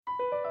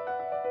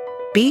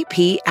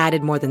BP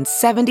added more than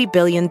 $70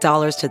 billion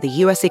to the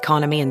U.S.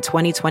 economy in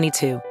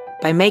 2022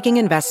 by making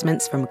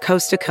investments from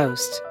coast to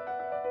coast.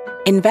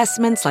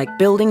 Investments like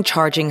building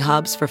charging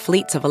hubs for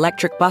fleets of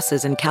electric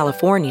buses in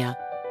California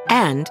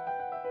and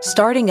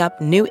starting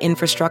up new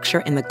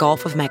infrastructure in the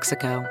Gulf of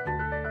Mexico.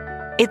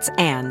 It's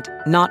and,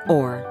 not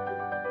or.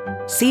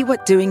 See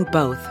what doing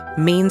both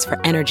means for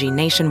energy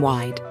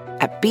nationwide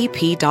at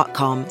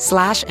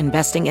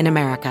bp.com/investing in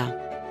America.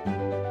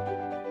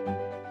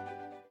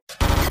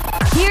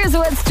 Here's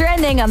what's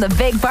trending on the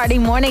Big Party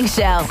Morning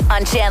Show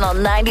on Channel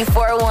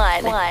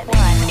 94.1.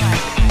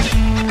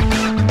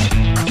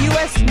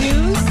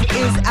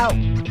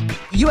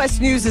 U.S.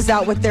 News is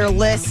out with their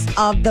list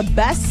of the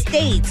best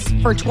states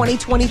for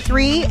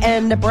 2023,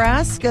 and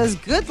Nebraska's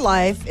Good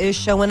Life is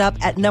showing up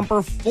at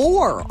number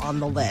 4 on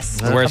the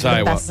list. Where's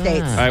Iowa? Best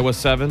states. Iowa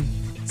 7?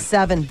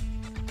 7.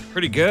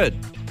 Pretty good.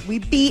 We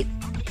beat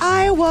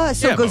Iowa.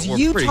 So yeah, it goes but we're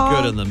Utah. pretty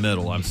good in the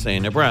middle. I'm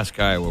saying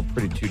Nebraska, Iowa,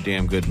 pretty two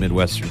damn good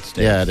Midwestern states.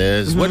 Yeah, it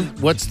is.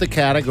 What's the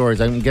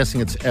categories? I'm guessing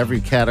it's every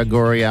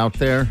category out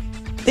there.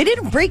 They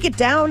didn't break it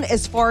down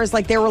as far as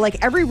they were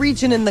every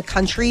region in the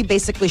country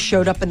basically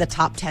showed up in the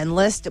top 10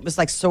 list. It was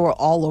so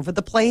all over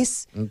the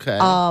place. Okay.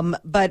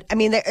 But I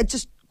mean, it's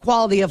just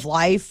quality of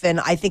life.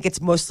 And I think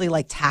it's mostly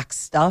tax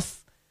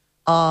stuff.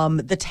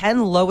 The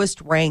 10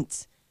 lowest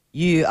ranked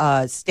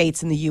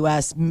states in the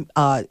U.S.,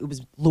 it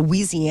was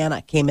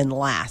Louisiana came in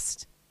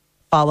last,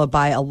 followed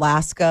by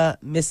Alaska,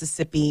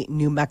 Mississippi,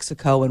 New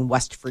Mexico, and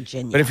West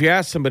Virginia. But if you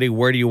ask somebody,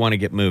 where do you want to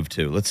get moved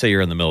to? Let's say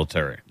you're in the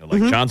military. They're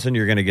like, Johnson,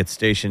 you're going to get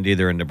stationed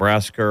either in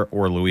Nebraska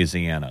or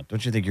Louisiana.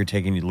 Don't you think you're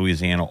taking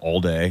Louisiana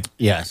all day?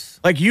 Yes.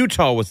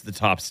 Utah was the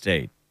top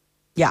state.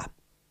 Yeah.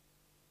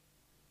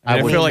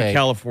 I feel like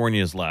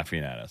California is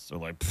laughing at us. They're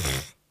like,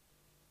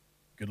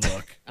 good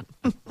luck.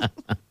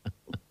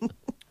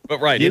 But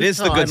right, it is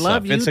the good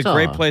stuff. It's a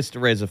great place to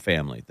raise a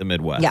family, the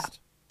Midwest. Yeah.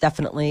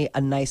 Definitely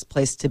a nice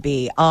place to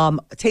be.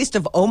 Taste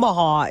of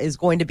Omaha is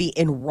going to be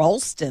in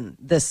Ralston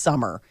this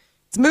summer.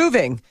 It's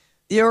moving.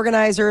 The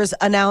organizers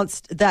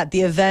announced that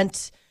the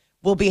event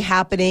will be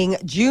happening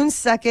June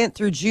 2nd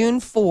through June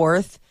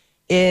 4th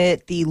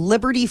at the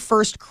Liberty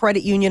First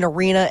Credit Union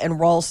Arena in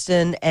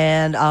Ralston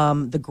and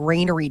the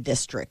Granary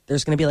District.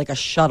 There's going to be a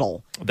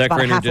shuttle. That about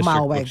Granary half a mile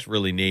District away. looks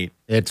really neat.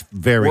 It's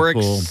very We're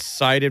cool.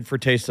 excited for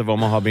Taste of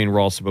Omaha being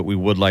Ralston, but we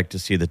would like to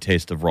see the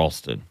Taste of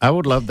Ralston. I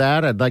would love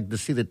that. I'd like to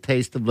see the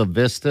Taste of La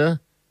Vista,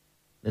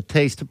 the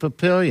Taste of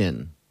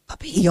Papillion.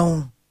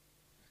 Papillon.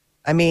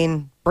 I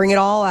mean, bring it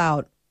all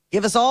out.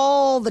 Give us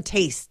all the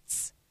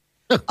tastes.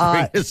 Give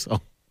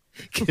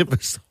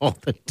us all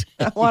the taste.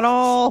 I want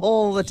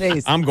all the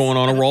tastes. I'm going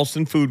on a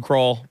Ralston food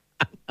crawl.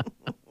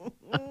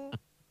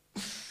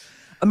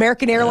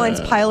 American Airlines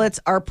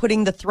pilots are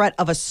putting the threat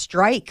of a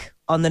strike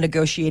on the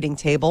negotiating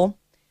table.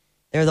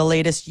 They're the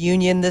latest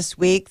union this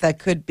week that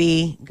could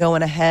be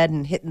going ahead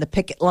and hitting the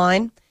picket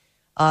line.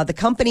 The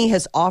company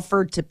has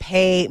offered to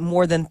pay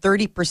more than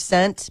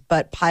 30%,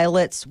 but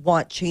pilots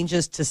want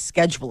changes to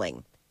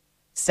scheduling,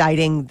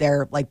 citing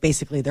their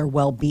basically their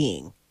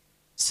well-being.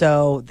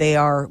 So they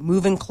are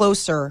moving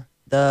closer.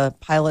 The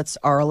pilots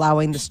are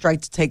allowing the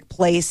strike to take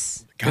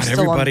place. God, They're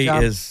still on the everybody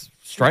job. is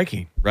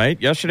striking, right?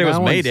 Yesterday was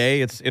May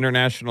Day. It's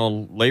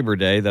International Labor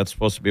Day. That's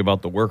supposed to be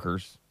about the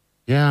workers.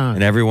 Yeah.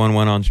 And everyone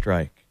went on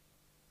strike.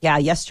 Yeah,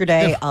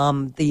 yesterday,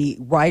 the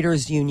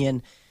Writers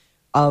Union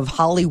of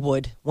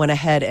Hollywood went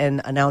ahead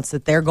and announced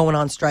that they're going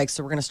on strike.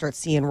 So we're going to start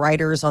seeing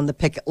writers on the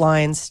picket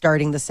lines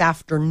starting this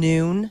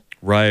afternoon.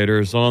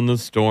 Rioters on the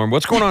storm.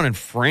 What's going on in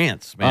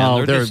France, man?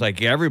 Oh, they're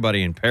just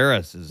everybody in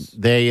Paris is.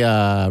 They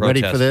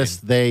ready for this?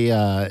 protesting.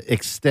 They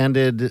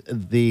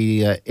extended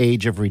the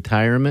age of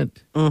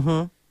retirement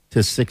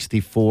to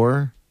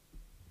 64.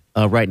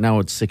 Right now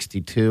it's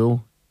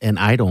 62, and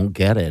I don't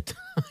get it.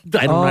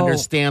 I don't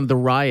understand the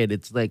riot.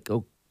 It's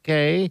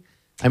okay.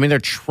 I mean, they're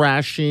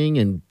trashing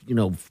and,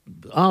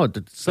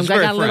 some guy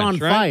got lit on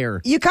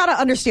fire. You got to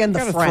understand the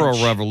Gotta French. throw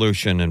a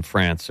revolution in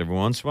France every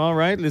once in a while,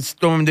 right? Let's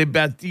storm the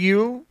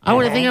Bastille. I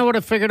would think I would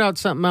have figured out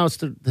something else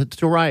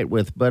to riot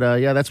with, but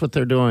that's what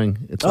they're doing.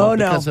 It's all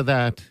because of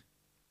that.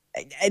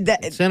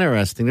 It's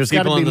interesting. There's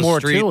got People to on be the more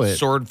street to it.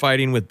 sword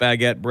fighting with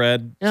baguette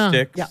bread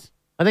sticks. Yeah.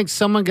 I think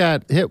someone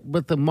got hit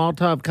with a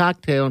Molotov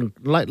cocktail and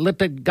lit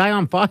the guy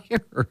on fire.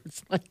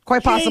 It's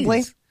Quite possibly.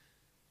 geez.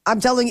 I'm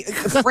telling you,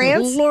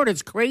 France Lord,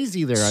 it's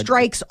crazy there.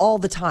 strikes all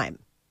the time.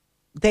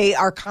 They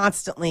are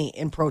constantly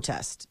in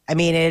protest. I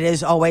mean, it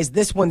is always,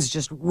 this one's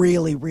just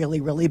really,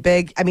 really, really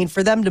big. I mean,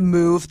 for them to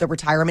move the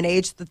retirement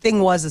age, the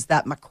thing is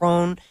that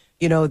Macron,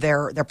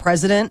 their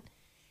president,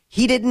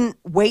 he didn't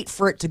wait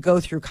for it to go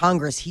through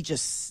Congress. He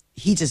just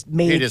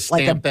made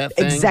an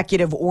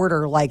executive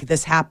order like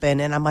this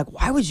happen. And I'm like,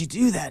 why would you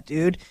do that,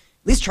 dude?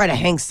 At least try to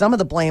hang some of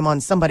the blame on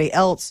somebody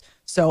else.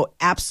 So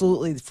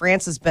absolutely,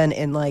 France has been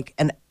in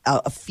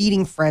a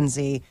feeding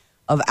frenzy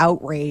of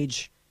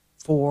outrage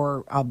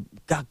for a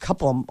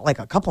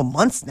couple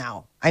months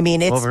now. I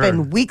mean, it's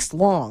been weeks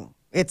long.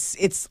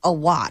 It's a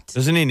lot.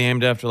 Isn't he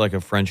named after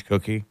a French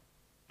cookie?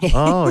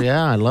 Oh,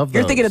 yeah, I love those.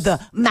 You're thinking of the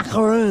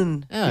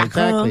macaroon. Yeah,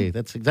 exactly.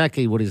 That's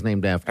exactly what he's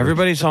named after.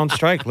 Everybody's on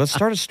strike. Let's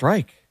start a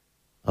strike.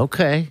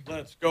 Okay.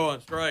 Let's go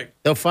on strike.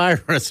 They'll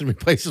fire us and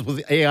replace us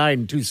with AI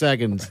in 2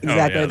 seconds. Exactly.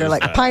 yeah, They're there's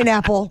like, that.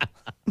 pineapple.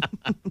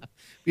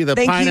 Be the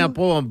Thank you.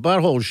 pineapple and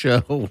butthole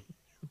show.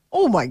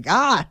 Oh, my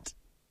God.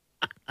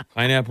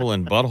 Pineapple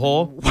and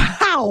butthole.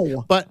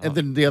 Wow. But and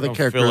then the I other don't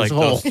character feel is like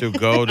whole. those two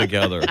go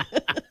together.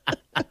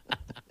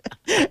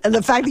 And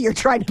the fact that you're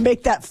trying to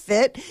make that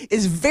fit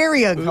is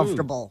very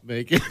uncomfortable.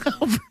 Making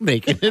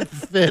it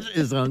fit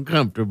is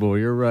uncomfortable.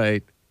 You're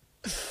right.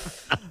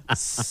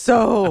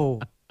 So,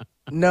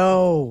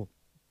 no.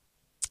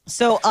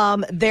 So,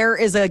 there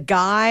is a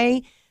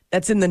guy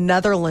that's in the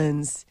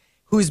Netherlands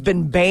who's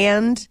been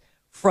banned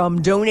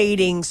from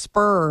donating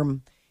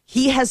sperm.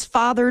 He has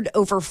fathered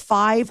over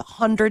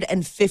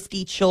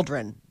 550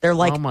 children. They're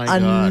like, Oh, my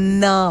God.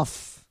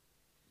 enough.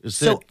 Is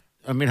So- it?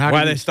 I mean, how Why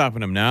are do they you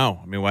stopping him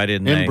now? I mean, why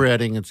didn't they?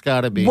 inbreeding? It's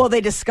got to be. Well,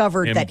 they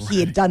discovered that he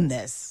had done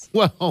this.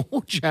 Well,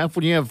 Jeff,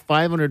 when you have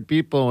 500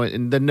 people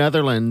in the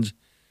Netherlands,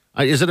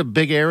 is it a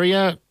big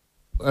area,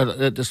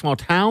 a small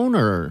town,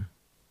 or?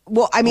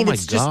 Well, I mean, Oh, my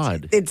it's just,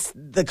 God. it's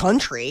the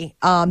country.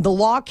 The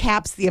law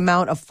caps the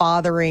amount of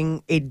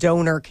fathering a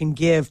donor can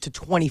give to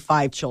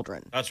 25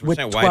 children. That's what with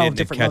I'm saying. 12 Why didn't it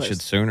different catch mothers.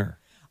 it sooner?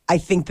 I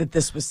think that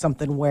this was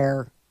something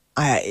where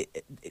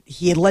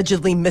he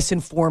allegedly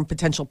misinformed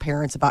potential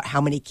parents about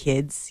how many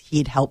kids he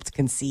had helped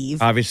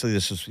conceive. Obviously,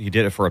 he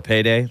did it for a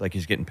payday. Like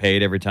he's getting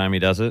paid every time he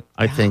does it.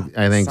 I think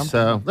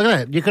so. Look at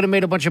that. You could have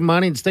made a bunch of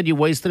money. Instead, you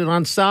wasted it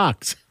on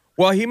socks.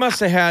 Well, he must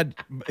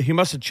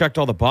have checked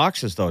all the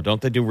boxes, though. Don't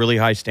they do really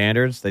high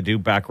standards? They do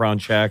background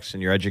checks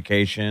and your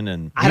education,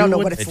 and I don't know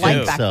You what would it's think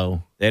like back.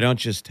 so. they don't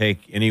just take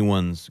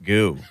anyone's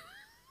goo.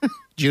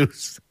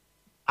 Juice.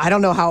 I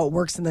don't know how it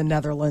works in the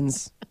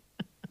Netherlands.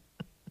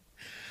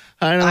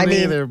 I don't I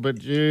mean, either, but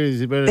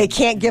geez, you better. They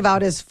can't give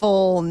out his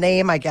full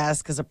name, I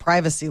guess, because of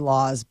privacy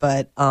laws.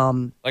 But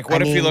Like,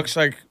 what I if he mean, looks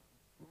like?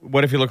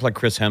 What if he looked like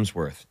Chris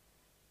Hemsworth?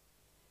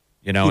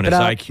 You know, Keep and it his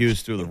up.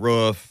 IQ's through the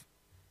roof,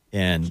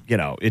 and you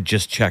know, it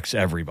just checks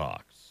every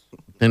box.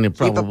 then you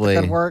keep up the probably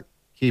good work?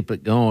 keep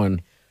it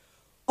going.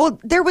 Well,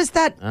 there was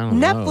that I don't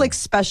know. Netflix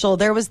special.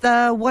 There was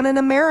the one in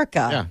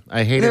America. Yeah,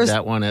 I hated There's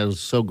that one. It was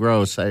so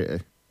gross.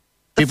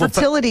 The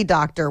fertility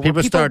doctor. where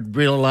People start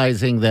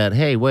realizing that,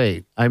 hey,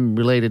 wait, I'm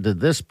related to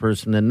this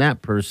person and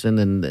that person,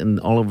 and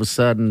all of a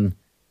sudden,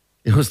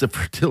 it was the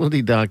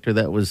fertility doctor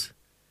that was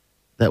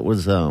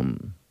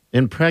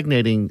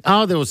impregnating.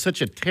 Oh, there was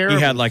such a terrible.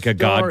 He had like a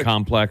god story.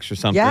 complex or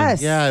something.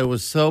 Yes. Yeah, it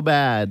was so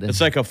bad. It's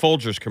like a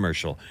Folgers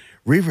commercial.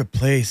 We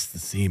replaced the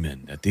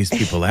semen that these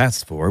people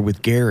asked for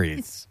with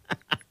Gary's.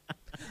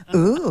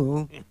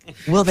 Ooh.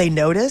 Will they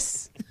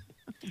notice?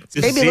 Just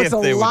Maybe see it looks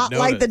if they a would lot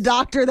like the notice.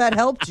 doctor that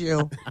helped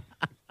you.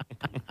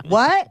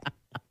 What?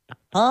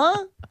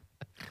 Huh?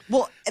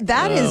 Well,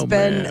 that has Oh,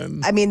 been,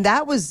 man. I mean,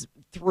 that was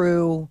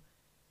through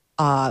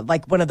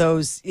like one of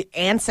those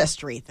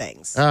ancestry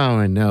things. Oh,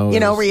 I know. You It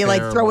know, was where you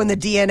like throw in the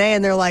terrible. DNA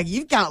and they're like,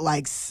 you've got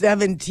like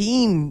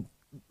 17,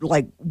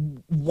 like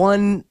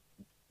once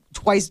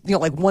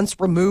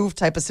removed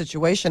type of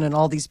situation. And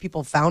all these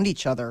people found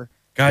each other.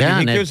 God, do Yeah, you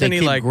think and there's they any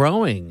keep like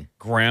growing.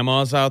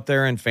 grandmas out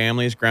there and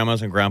families,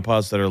 grandmas and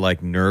grandpas that are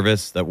like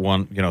nervous that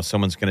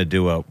someone's going to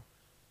do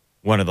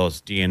one of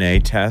those DNA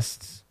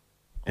tests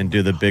and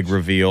do the big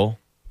reveal?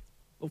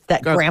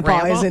 That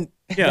grandpa isn't.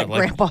 Yeah, that like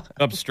grandpa.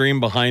 upstream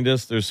behind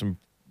us, there's some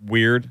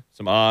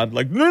odd,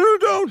 like, no,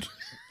 don't.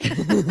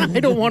 I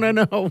don't want to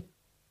know.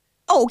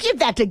 Oh, give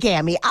that to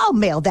Gammy. I'll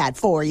mail that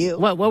for you.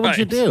 What would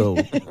you Right. do?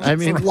 I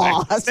mean,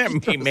 Lost.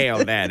 Let me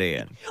mail that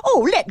in.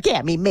 Oh, let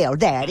Gammy mail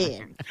that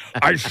in.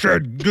 I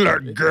said,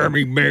 let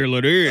Grammy mail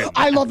it in.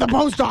 I love the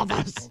post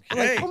office.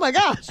 Okay. Like, oh my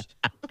gosh.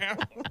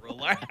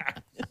 Relax.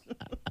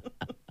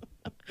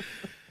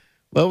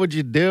 what would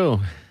you do?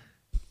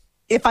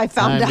 If I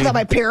found I out mean- that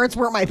my parents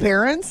weren't my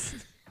parents,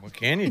 What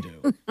can you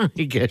do? I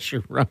guess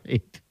you're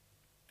right.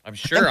 I'm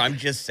sure. I'm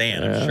just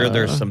saying. I'm sure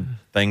there's some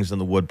things in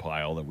the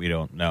woodpile that we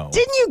don't know.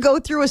 didn't you go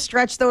through a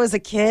stretch though as a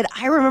kid?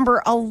 I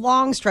remember a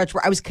long stretch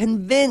where I was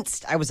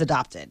convinced I was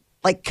adopted.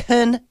 Like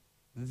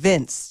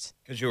convinced.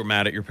 Because you were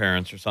mad at your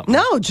parents or something?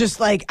 No, just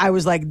like I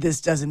was like,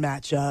 this doesn't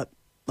match up.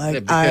 Like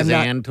Because I'm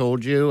not. Ann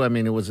told you. I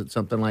mean, was it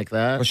something like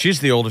that? Well, she's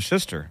the older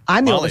sister.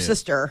 I'm the Molly older is.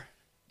 sister.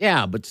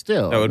 Yeah, but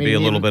still, That would I be a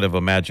mean, little bit of a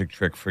magic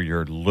trick for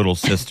your little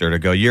sister to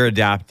go, you're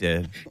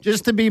adopted.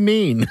 just to be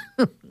mean.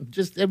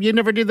 Just have you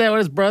never did that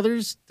with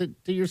brothers to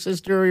your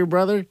sister or your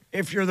brother?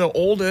 If you're the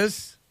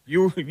oldest,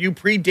 you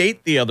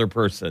predate the other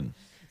person.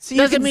 So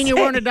you Doesn't can mean you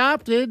say- weren't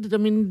adopted. I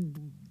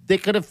mean, they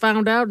could have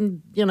found out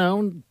and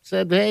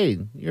said, "Hey,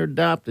 you're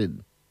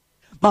adopted."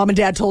 Mom and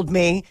Dad told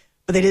me,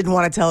 but they didn't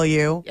want to tell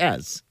you.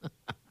 Yes.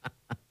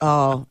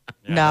 Oh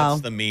Yeah, no.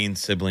 That's the mean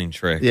sibling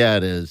trick. Yeah,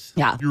 it is.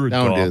 Yeah. You're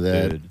Don't do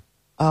adopted. that.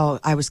 Oh,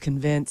 I was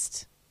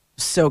convinced.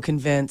 So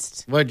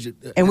convinced. What'd you,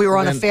 And we were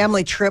on a then-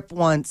 family trip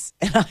once,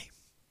 and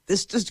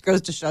this just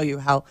goes to show you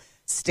how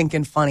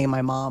stinking funny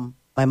my mom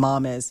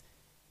is.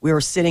 We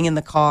were sitting in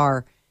the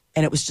car,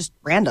 And it was just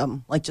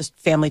random, like just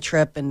family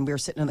trip. And we were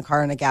sitting in the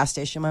car in a gas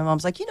station. My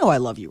mom's like, you know, I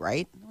love you,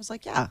 right? And I was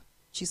like, yeah.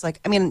 She's like,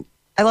 I mean,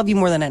 I love you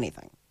more than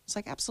anything. I was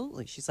like,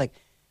 absolutely. She's like,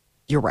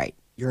 you're right.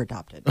 You're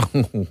adopted.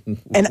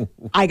 And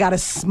I got a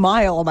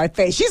smile on my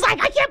face. She's like,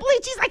 I can't believe.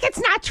 She's like, it's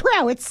not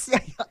true.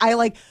 I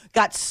like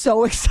got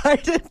so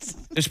excited.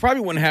 This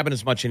probably wouldn't happen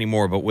as much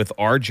anymore, but with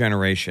our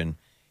generation,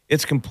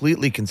 it's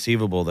completely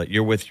conceivable that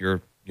you're with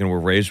your, you know, we're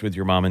raised with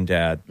your mom and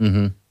dad,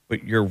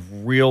 but your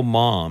real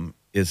mom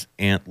is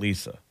Aunt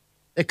Lisa.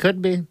 It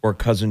could be. Or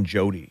cousin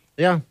Jody.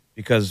 Yeah.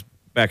 Because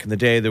back in the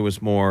day, there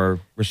was more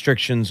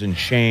restrictions and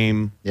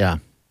shame. Yeah.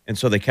 And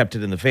so they kept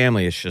it in the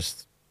family. It's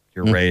just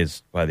you're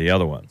raised by the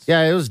other ones.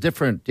 Yeah, it was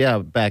different. Yeah,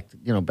 back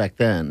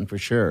then, for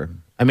sure.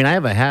 I mean, I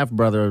have a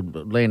half-brother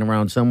laying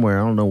around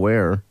somewhere. I don't know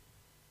where.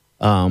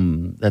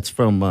 That's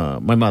from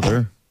my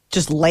mother.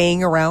 Just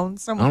laying around I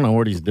somewhere. don't know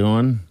what he's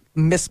doing.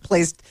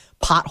 Misplaced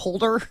pot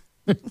holder.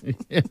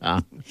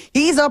 Yeah.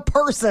 He's a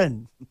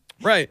person.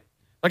 Right.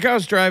 Like I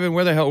was driving,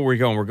 where the hell were we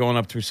going? We're going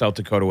up through South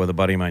Dakota with a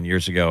buddy of mine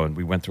years ago, and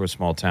we went through a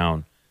small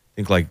town, I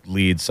think like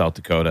Leeds, South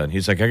Dakota. And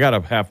he's like, I got a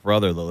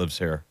half-brother that lives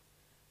here.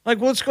 I'm like,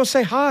 well, let's go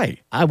say hi.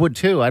 I would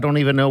too. I don't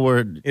even know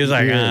where He was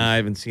like, I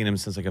haven't seen him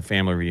since like a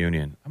family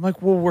reunion. I'm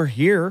like, well, we're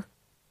here.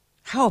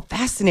 How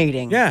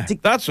fascinating. Yeah,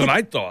 that's what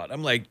I thought.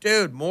 I'm like,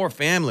 dude, more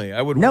family.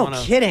 I would No want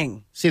to.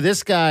 kidding. See,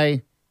 this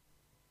guy...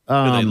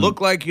 Do they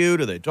look like you?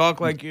 Do they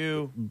talk like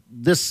you?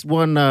 This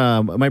one,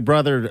 my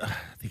brother, I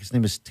think his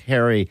name is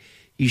Terry,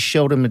 he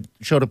showed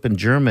up in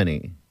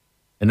Germany.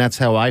 And that's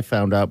how I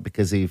found out,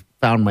 because he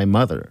found my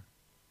mother.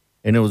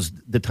 And it was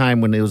the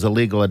time when it was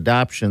illegal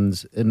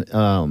adoptions. And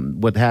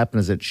what happened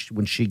is that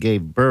when she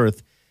gave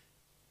birth,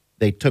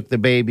 they took the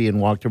baby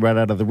and walked her right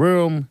out of the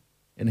room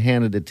and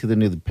handed it to the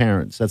new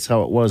parents. That's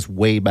how it was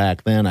way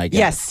back then, I guess.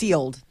 Yes,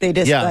 sealed. They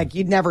just, like,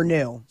 you never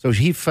knew. So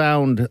he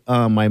found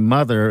my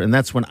mother, and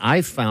that's when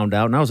I found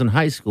out, and I was in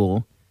high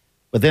school.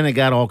 But then it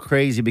got all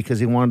crazy because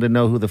he wanted to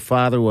know who the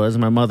father was.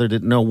 My mother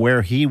didn't know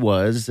where he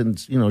was,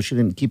 and, you know, she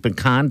didn't keep in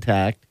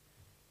contact.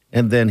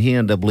 And then he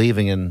ended up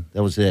leaving, and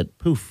that was it.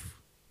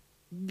 Poof.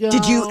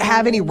 Did you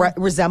have any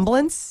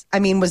resemblance? I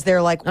mean, was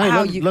there like,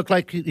 wow, he looked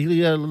like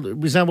he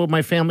resembled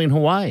my family in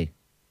Hawaii.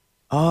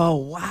 Oh,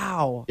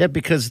 wow. Yeah,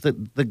 because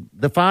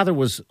the father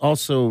was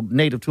also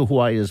native to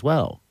Hawaii as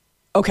well.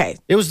 Okay.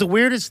 It was the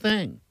weirdest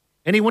thing.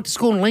 And he went to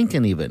school in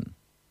Lincoln even.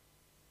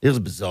 It was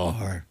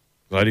bizarre.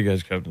 Glad you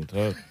guys kept in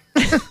touch.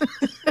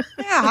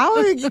 Yeah,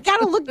 how you got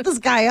to look this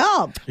guy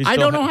up. I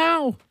don't know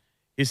how.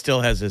 He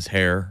still has his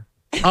hair.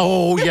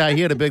 Oh, yeah,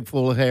 he had a big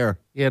full of hair.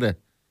 He had a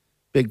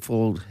big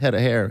full head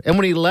of hair. And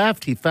when he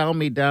left, he found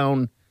me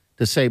down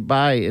to say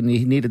bye, and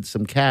he needed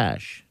some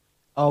cash.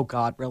 Oh,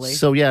 God, really?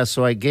 So, yeah,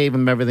 so I gave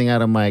him everything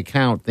out of my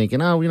account thinking,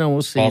 oh, you know,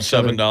 we'll see. All each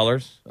other.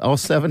 $7? All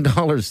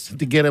 $7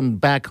 to get him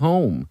back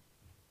home.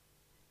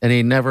 And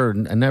I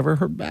never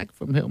heard back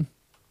from him.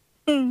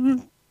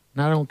 And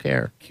I don't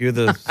care. Cue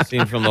the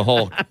scene from the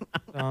Hulk.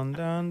 Dun,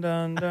 dun,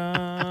 dun,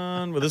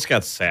 dun. Well, this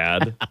got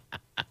sad.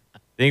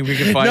 Think we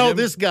can find him? No,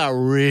 this got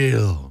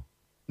real.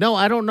 No,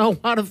 I don't know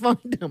how to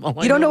find him.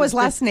 You don't know his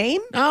last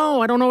name?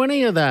 No, I don't know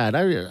any of that.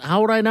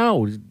 How would I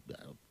know?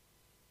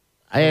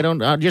 I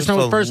don't. I just know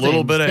his first name. A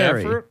little bit of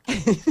Terry. effort.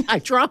 I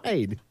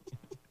tried.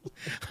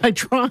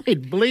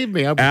 Believe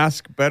me.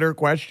 Ask better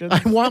questions.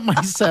 I want my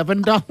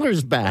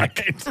 $7 back.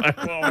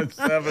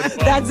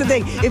 That's the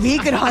thing. If he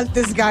could hunt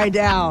this guy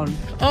down,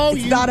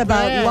 it's not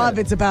about love.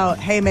 It's about,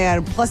 hey,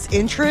 man, plus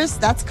interest,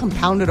 that's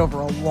compounded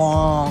over a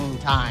long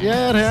time.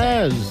 Yeah, it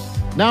has.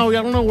 No, I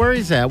don't know where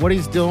he's at, what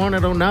he's doing. I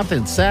don't know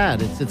nothing. It's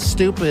sad. It's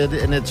stupid,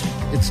 and it's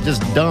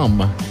just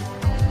dumb.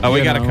 Oh,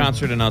 we got a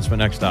concert announcement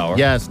next hour.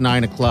 Yes,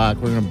 9 o'clock.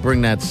 We're going to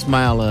bring that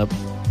smile up.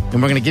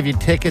 And we're going to give you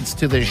tickets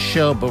to this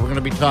show, but we're going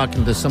to be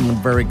talking to someone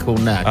very cool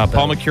next.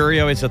 Paul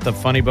Mercurio is at the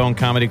Funny Bone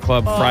Comedy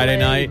Club Friday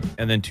night,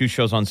 and then 2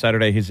 shows on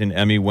Saturday. He's an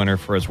Emmy winner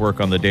for his work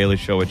on The Daily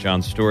Show with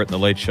Jon Stewart and The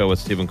Late Show with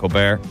Stephen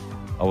Colbert.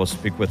 I will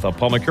speak with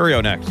Paul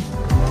Mercurio next.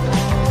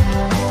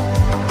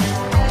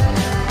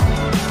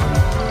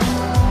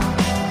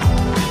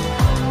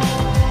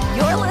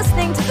 You're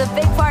listening to the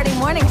Big Party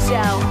Morning Show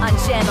on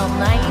Channel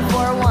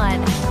 94.1.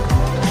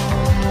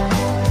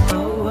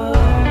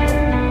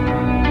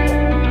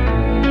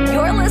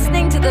 You're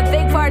listening to the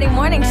Big Party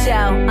Morning Show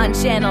on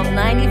Channel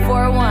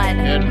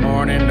 94.1. Good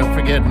morning. Don't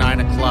forget, 9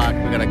 o'clock.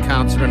 We got a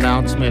concert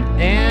announcement,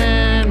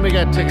 and we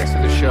got tickets to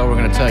the show we're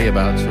going to tell you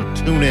about, so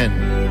tune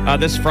in.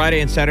 This Friday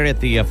and Saturday at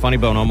the Funny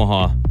Bone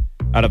Omaha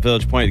out of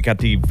Village Point, you got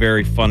the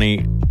very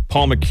funny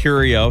Paul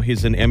Mercurio.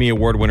 He's an Emmy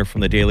Award winner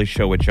from The Daily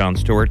Show with Jon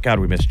Stewart. God,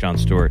 we miss Jon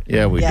Stewart.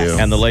 Yeah, we do.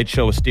 And The Late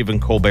Show with Stephen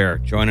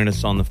Colbert. Joining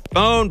us on the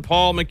phone,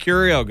 Paul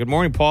Mercurio. Good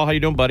morning, Paul. How you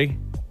doing, buddy?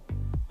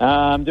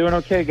 I'm doing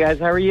okay, guys.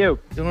 How are you?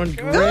 Doing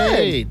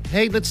great.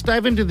 Hey, let's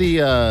dive into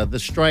the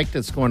strike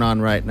that's going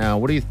on right now.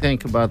 What do you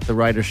think about the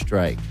writer's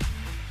strike?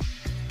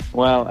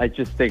 Well, I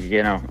just think,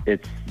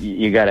 it's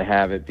you got to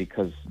have it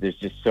because there's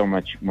just so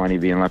much money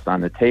being left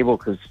on the table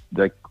because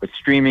with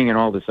streaming and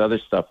all this other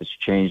stuff has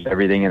changed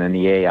everything. And then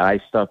the AI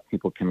stuff,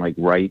 people can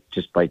write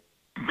just by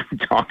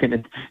talking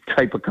and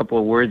type a couple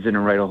of words in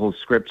and write a whole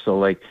script. So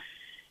like,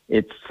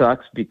 it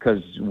sucks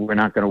because we're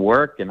not going to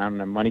work and I don't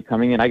have money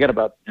coming in. In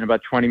about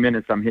 20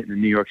 minutes, I'm hitting the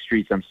New York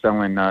streets. I'm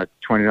selling $20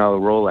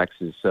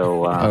 Rolexes.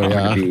 So I'm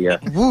going to be,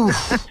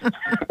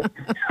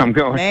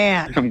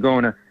 I'm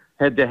going to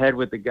head to head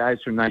with the guys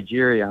from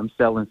Nigeria. I'm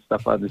selling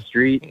stuff on the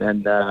street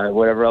and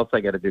whatever else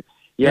I got to do.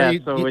 Yeah.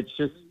 It's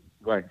just,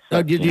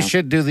 you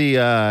should do the,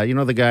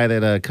 the guy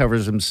that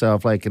covers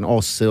himself like in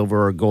all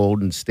silver or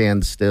gold and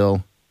stands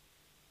still.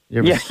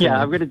 I'm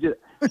going to do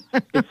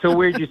It's so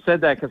weird you said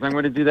that because I'm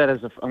going to do that I'm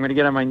going to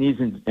get on my knees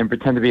and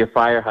pretend to be a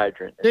fire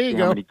hydrant. There you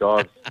go. How many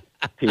dogs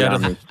pee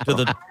on me.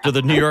 Do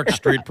the New York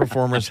street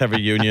performers have a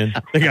union?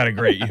 They got a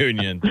great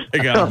union. They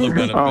got all the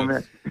benefits. Oh,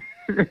 man.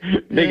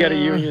 They got a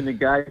union. The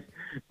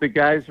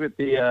guys with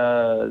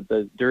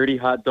the dirty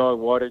hot dog,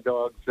 water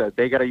dogs,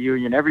 they got a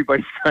union.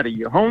 Everybody's got a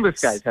union.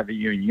 Homeless guys have a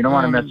union. You don't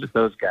want to mess with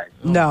those guys.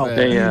 No,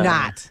 they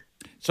not.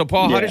 So,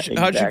 Paul, how did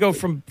you go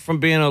from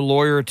being a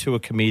lawyer to a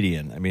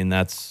comedian? I mean,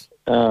 that's...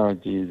 Oh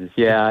Jesus!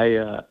 Yeah,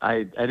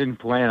 I didn't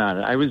plan on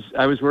it.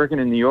 I was working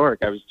in New York.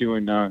 I was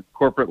doing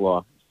corporate law, I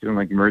was doing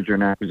like merger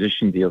and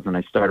acquisition deals, and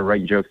I started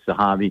writing jokes as a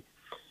hobby.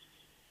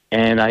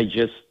 And I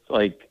just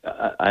I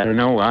don't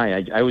know why.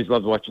 I always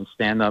loved watching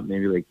stand up.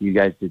 Maybe like you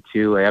guys did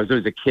too. I was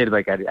always a kid.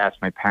 Like I'd ask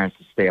my parents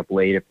to stay up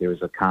late if there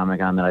was a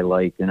comic on that I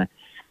liked, and I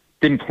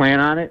didn't plan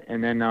on it.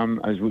 And then I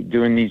was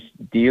doing these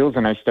deals,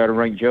 and I started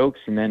writing jokes.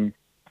 And then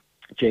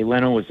Jay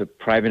Leno was a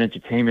private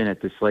entertainment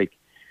at this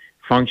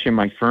function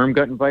my firm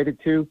got invited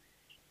to,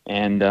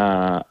 and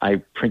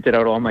I printed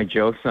out all my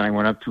jokes, and I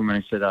went up to him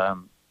and I said,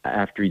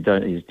 after he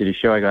did his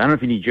show, I go, I don't know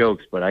if you need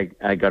jokes, but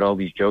I got all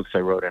these jokes I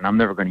wrote, and I'm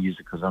never going to use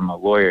it because I'm a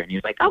lawyer. And he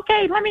was like,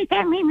 okay, let me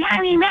tell me.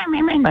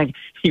 Like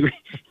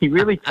he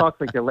really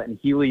talks like they're letting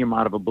helium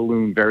out of a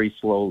balloon very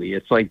slowly.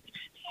 It's like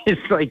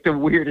the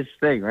weirdest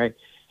thing, right?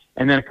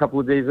 And then a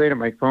couple of days later,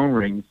 my phone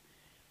rings,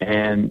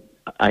 and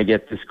I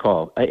get this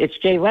call. It's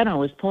Jay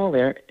Leno. Is Paul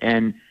there?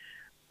 And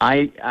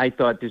I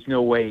thought there's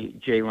no way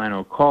Jay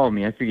Leno called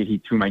me. I figured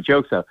he threw my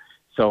jokes out.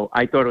 So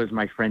I thought it was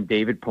my friend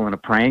David pulling a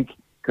prank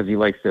because we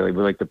like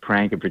to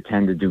prank and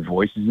pretend to do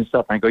voices and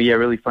stuff. And I go, yeah,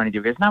 really funny. He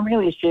goes, no,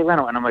 really, it's Jay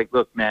Leno. And I'm like,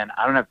 look, man,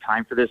 I don't have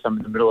time for this. I'm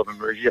in the middle of a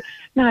merger.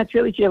 No, it's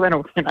really Jay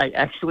Leno. And I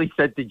actually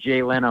said to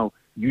Jay Leno,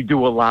 you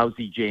do a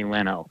lousy Jay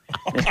Leno.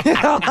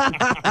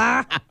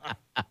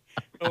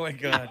 Oh, my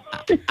God.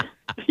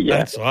 Yeah.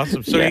 That's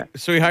awesome.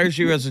 So he hires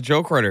you as a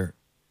joke writer.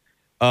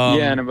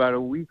 And about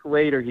a week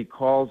later, he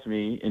calls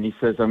me and he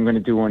says, I'm going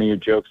to do one of your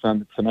jokes on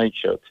the Tonight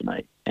Show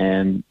tonight.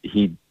 And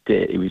he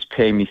did. He was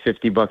paying me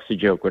 $50 a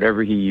joke.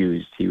 Whatever he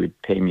used, he would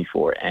pay me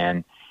for.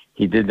 And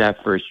he did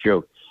that first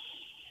joke.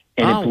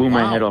 And it blew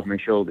my head off my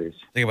shoulders.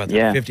 Think about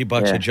that,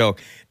 $50 a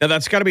joke. Now,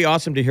 that's got to be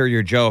awesome to hear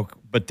your joke.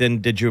 But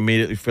then did you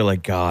immediately feel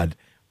like, God,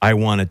 I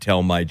want to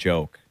tell my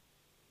joke?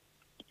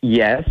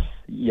 Yes.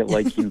 Yeah,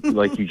 like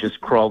you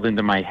just crawled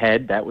into my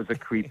head. That was a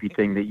creepy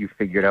thing that you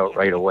figured out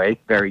right away.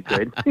 Very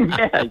good.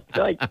 It's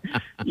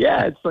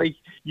like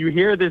you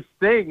hear this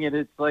thing,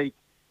 and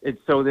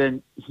so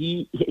then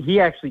he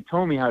actually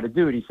told me how to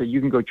do it. He said, you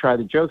can go try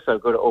the jokes. I'll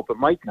go to open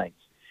mic nights.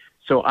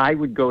 So I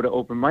would go to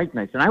open mic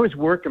nights, and I was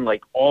working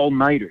like all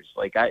nighters.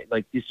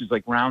 This was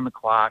like round the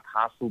clock,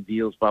 hostile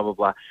deals, blah blah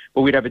blah.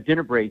 But we'd have a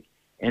dinner break.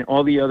 And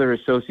all the other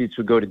associates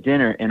would go to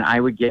dinner, and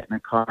I would get in a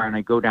car, and I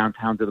go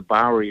downtown to the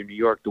Bowery in New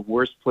York, the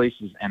worst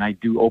places, and I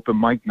do open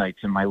mic nights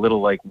in my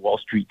little, Wall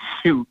Street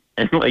suit.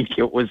 And,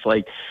 it was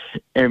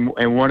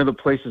and one of the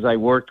places I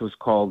worked was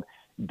called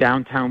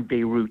Downtown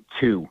Beirut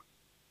 2.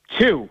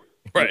 2,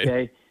 right.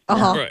 Okay?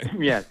 Uh-huh. Right.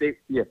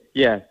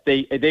 Yeah,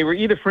 they were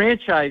either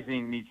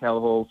franchising these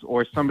hellholes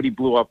or somebody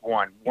blew up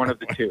one of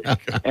the two.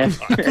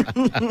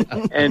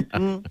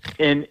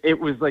 And it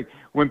was like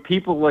when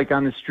people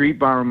on the street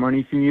borrow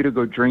money from you to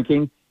go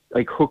drinking,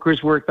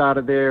 hookers worked out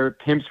of there,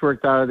 pimps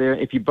worked out of there.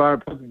 If you borrow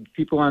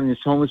people on this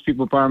homeless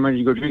people borrow money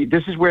to go drink,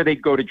 this is where they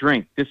go to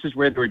drink. This is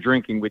where they were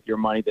drinking with your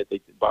money that they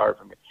borrowed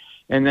from you.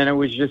 And then it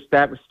was just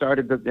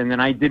and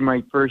then I did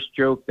my first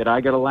joke that I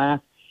got a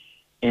laugh,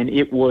 and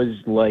it was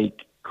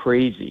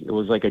crazy. It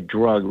was like a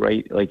drug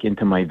right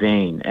into my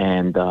vein.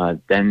 And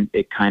then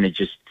it kind of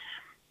just,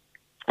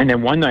 and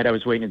then one night I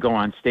was waiting to go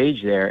on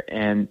stage there,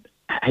 and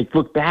I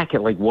look back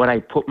at what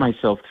I put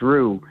myself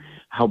through,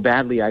 how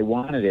badly I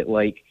wanted it.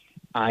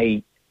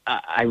 I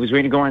was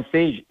waiting to go on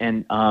stage,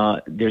 and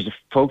there's a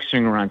folk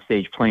singer on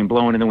stage playing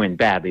Blowing in the Wind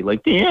badly,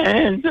 the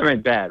end,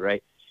 bad,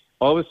 right?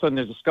 All of a sudden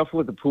there's a scuffle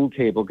at the pool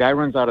table. Guy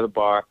runs out of the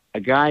bar. A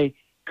guy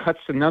cuts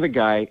another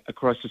guy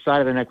across the side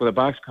of the neck with a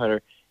box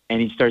cutter, and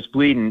he starts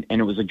bleeding,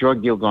 and it was a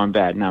drug deal gone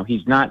bad. Now,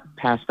 he's not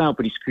passed out,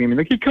 but he's screaming,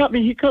 he cut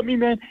me,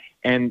 man.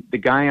 And the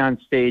guy on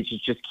stage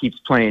just keeps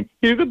playing,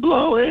 he's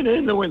blowing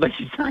in the wind,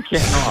 he's not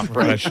getting off.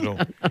 Professional.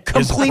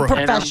 Complete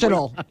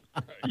professional.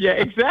 Yeah,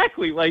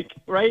 exactly, right?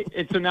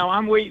 And so now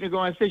I'm waiting to go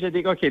on stage. I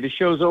think, okay, the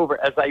show's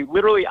over. As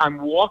I'm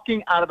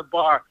walking out of the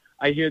bar,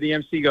 I hear the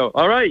MC go,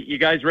 all right, you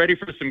guys ready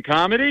for some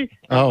comedy?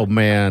 Oh,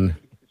 man.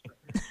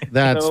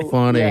 That's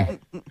funny. Yeah.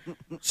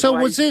 So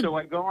was it? So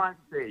I go on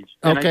stage,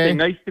 and I say,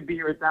 "Nice to be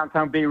here at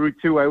downtown Beirut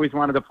too. I always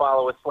wanted to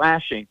follow a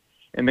slashing."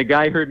 And the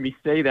guy heard me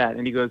say that,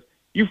 and he goes,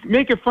 "You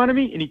making fun of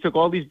me?" And he took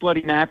all these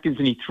bloody napkins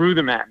and he threw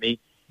them at me,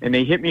 and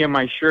they hit me on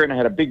my shirt, and I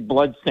had a big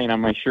blood stain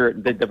on my shirt.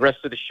 And did the rest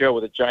of the show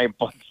with a giant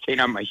blood stain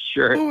on my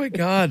shirt. Oh my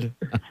God!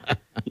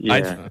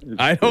 Yeah.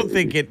 I don't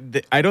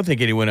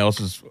think anyone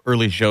else's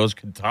early shows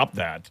could top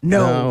that.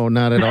 No,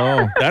 not at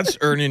all. That's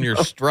earning your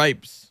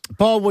stripes.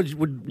 Paul, were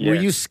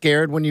you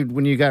scared when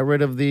you got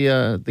rid of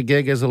the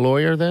gig as a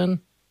lawyer? Then,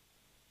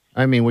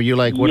 I mean, were you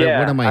like, what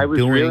am I was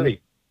doing?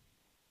 Really,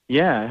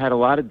 I had a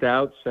lot of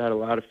doubts. I had a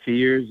lot of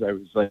fears. I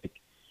was like,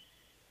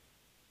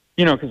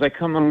 because I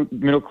come a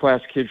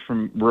middle-class kid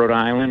from Rhode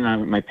Island.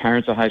 My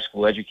parents are high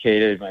school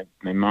educated.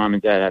 My mom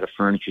and dad had a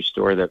furniture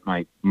store that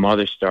my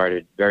mother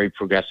started, very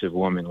progressive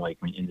woman, like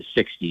in the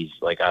 60s,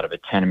 like out of a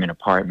tenement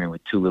apartment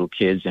with 2 little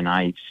kids. And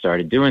I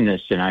started doing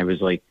this, and I was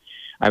like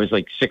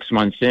 6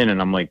 months in,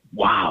 and I'm like,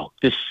 wow,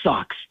 this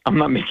sucks. I'm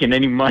not making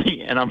any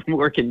money, and I'm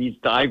working these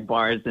dive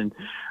bars, and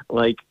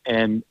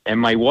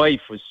my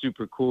wife was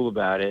super cool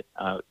about it.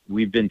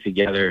 We've been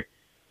together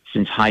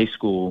since high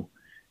school.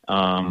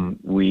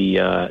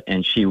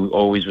 And she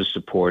always was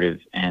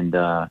supportive, and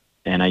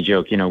I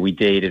joke, we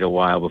dated a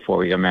while before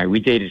we got married. We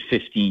dated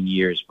 15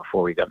 years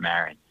before we got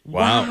married.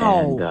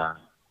 Wow.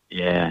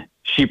 And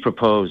she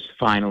proposed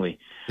finally.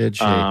 Did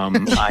she?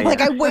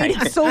 I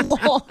waited so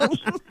long.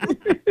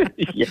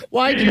 Yeah.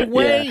 Why did you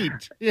wait?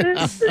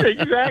 Yeah.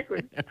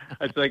 Exactly.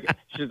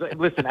 She's like,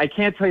 listen, I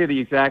can't tell you the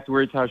exact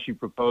words how she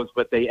proposed,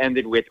 but they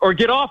ended with, or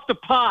get off the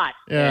pot.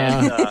 Yeah.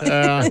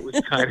 And, it was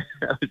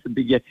that was the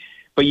beginning.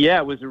 But yeah,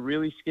 it was a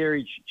really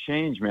scary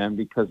change, man,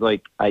 because I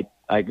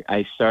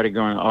started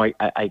going,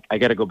 I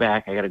got to go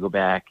back. I got to go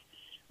back.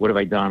 What have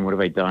I done?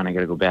 I got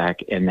to go back.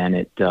 And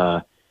then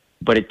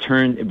but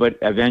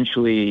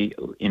eventually,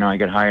 I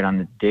got hired on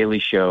the Daily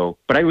Show.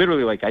 But I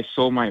literally, I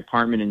sold my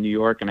apartment in New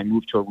York and I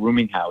moved to a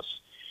rooming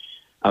house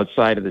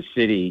outside of the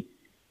city.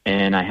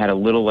 And I had a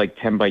little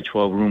 10 by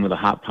 12 room with a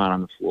hot pot on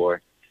the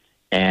floor.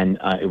 And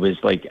it was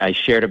I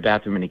shared a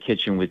bathroom and a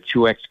kitchen with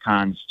 2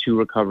 ex-cons, 2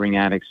 recovering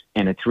addicts,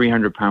 and a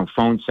 300-pound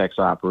phone sex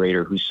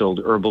operator who sold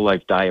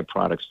Herbalife diet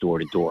products door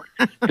to door.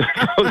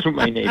 Those were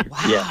my neighbors.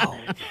 Wow.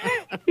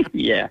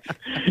 Yeah.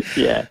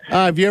 Yeah.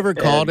 Have you ever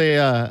called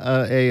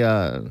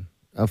a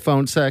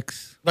phone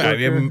sex? I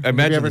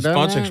imagine the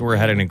phone sex worker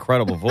had an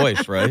incredible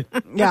voice, right?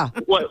 Yeah.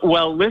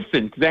 Well,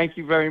 listen, thank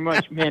you very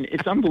much, man.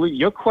 It's unbelievable.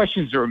 Your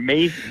questions are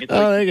amazing. It's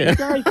you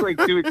guys,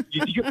 dude,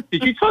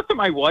 did you talk to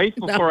my wife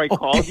before I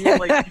called you?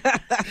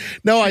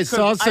 No, I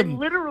saw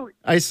some.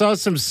 I saw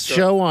some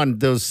show on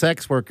those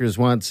sex workers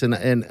once, and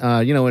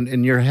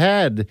in your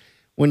head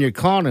when you're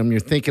calling them, you're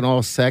thinking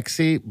all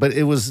sexy, but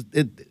they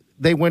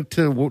went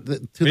to the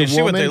woman. You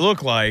see what they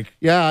look like.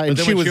 Yeah, and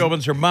then when she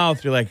opens her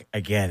mouth, you're like,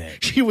 I get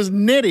it. She was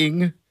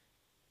knitting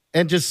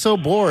and just so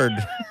bored.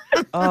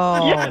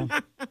 Oh. Yeah.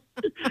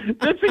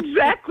 That's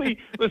exactly.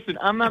 Listen,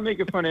 I'm not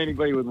making fun of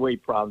anybody with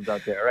weight problems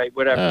out there, right?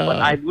 Whatever. But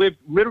I lived.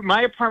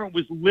 My apartment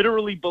was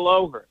literally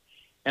below her,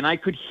 and I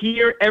could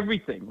hear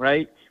everything,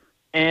 right?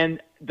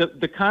 And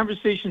the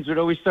conversations would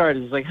always start.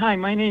 It's like, "Hi,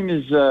 my name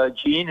is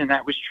Gene," and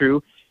that was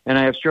true. And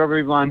I have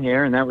strawberry blonde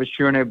hair, and that was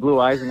true. And I have blue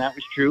eyes, and that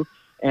was true.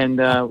 And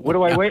what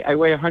do I weigh? I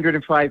weigh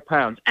 105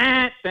 pounds.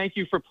 Thank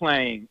you for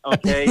playing.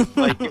 Okay,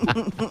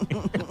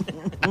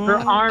 her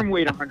arm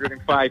weighed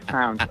 105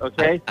 pounds.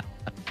 Okay,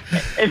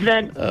 and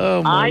then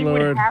I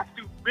would have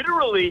to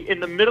literally in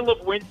the middle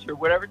of winter,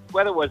 whatever the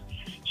weather was,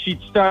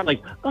 she'd start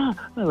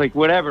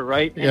whatever,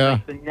 right? And yeah.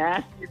 The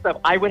nasty stuff.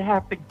 I would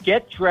have to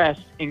get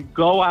dressed and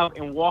go out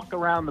and walk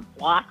around the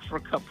block for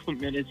a couple of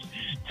minutes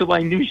till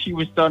I knew she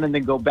was done, and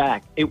then go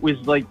back. It was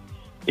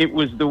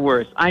the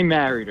worst. I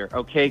married her,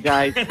 okay,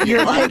 guys?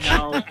 You're like,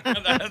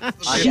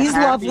 she's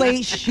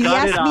lovely. She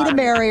asked me to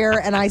marry her,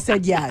 and I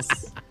said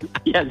yes.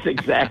 Yes,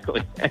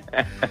 exactly.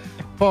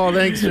 Paul,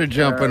 thanks for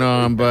jumping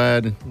on,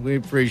 bud. We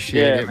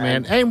appreciate it,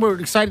 man. Hey, we're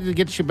excited to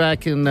get you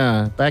back in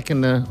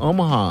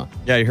Omaha.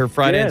 Yeah, you heard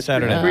Friday and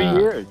Saturday.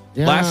 3 years.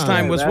 Yeah. Last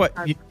time was what?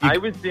 I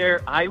was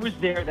there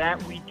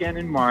that weekend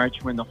in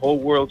March when the whole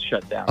world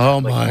shut down.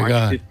 Oh, my March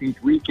God.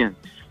 15th weekend.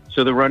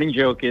 So the running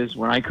joke is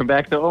when I come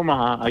back to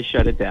Omaha, I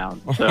shut it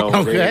down. So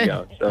Okay. there you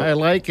go. So, I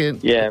like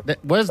it. Yeah.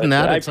 Wasn't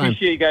that I a time?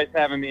 appreciate you guys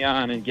having me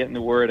on and getting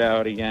the word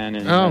out again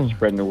and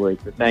spreading the word.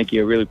 So thank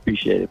you. I really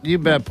appreciate it. You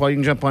bet, Paul. You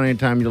can jump on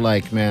anytime you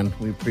like, man.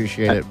 We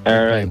appreciate it.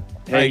 All right.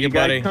 Hey, Thank you you,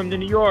 guys buddy. come to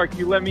New York,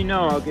 you let me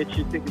know. I'll get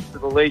you tickets to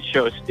the late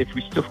shows if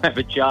we still have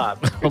a job.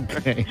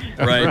 Okay.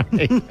 Right.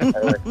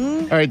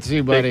 All right, see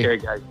you, buddy.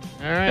 Take care, guys.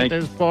 All right, Thank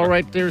there's Paul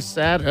right there.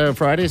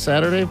 Friday,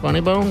 Saturday,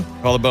 Funny Bone.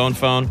 Call the Bone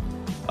phone.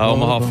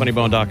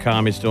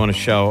 OmahaFunnyBone.com. He's doing a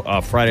show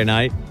Friday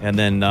night, and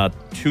then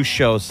 2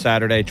 shows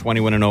Saturday,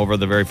 21 and over,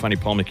 the very funny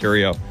Paul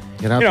Mercurio.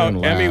 Get out there and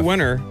laugh. Emmy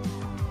winner,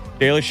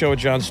 Daily Show with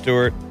Jon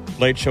Stewart,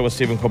 Late Show with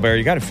Stephen Colbert.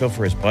 You got to feel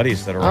for his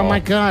buddies that are Oh, my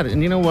God.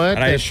 And you know what?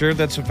 And I assure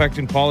that's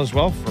affecting Paul as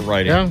well for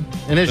writing. Yeah,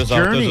 and his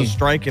journey. There's a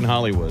strike in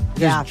Hollywood.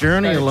 His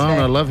journey alone.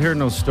 I love hearing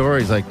those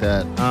stories like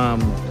that.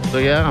 So,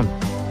 yeah.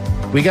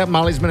 We got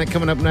Molly's Minute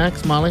coming up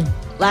next. Molly?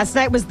 Last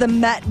night was the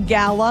Met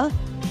Gala.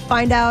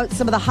 Find out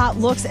some of the hot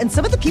looks and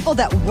some of the people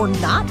that were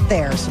not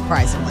there,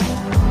 surprisingly.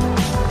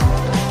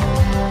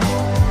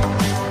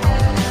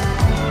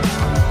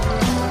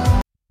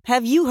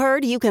 Have you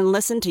heard you can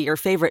listen to your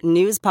favorite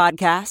news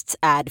podcasts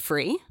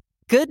ad-free?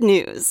 Good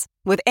news.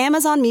 With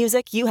Amazon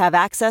Music, you have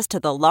access to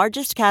the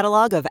largest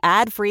catalog of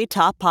ad-free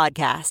top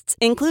podcasts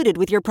included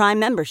with your Prime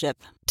membership.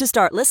 To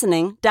start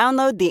listening,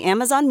 download the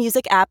Amazon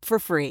Music app for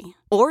free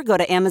or go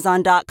to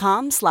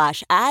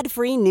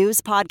amazon.com/ad-free news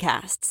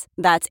podcasts.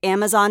 That's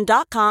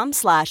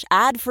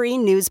amazon.com/ad-free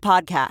news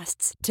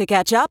podcasts to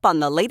catch up on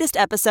the latest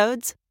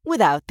episodes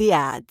without the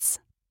ads.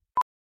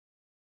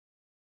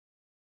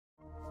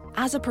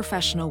 As a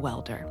professional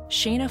welder,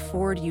 Shayna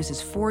Ford uses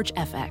Forge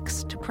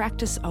FX to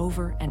practice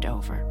over and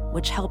over,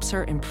 which helps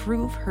her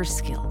improve her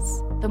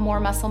skills. The more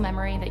muscle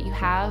memory that you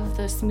have,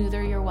 the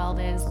smoother your weld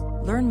is.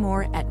 Learn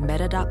more at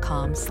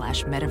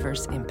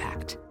meta.com/metaverse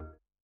impact.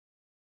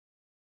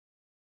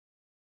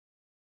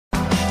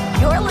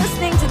 You're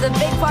listening to the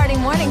Big Party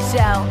Morning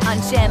Show on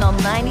Channel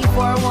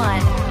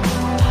 94.1.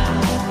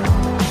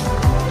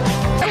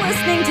 You're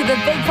listening to the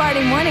Big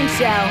Party Morning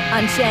Show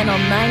on Channel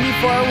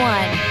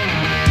 94.1.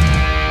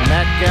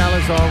 Met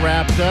Gala's all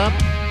wrapped up.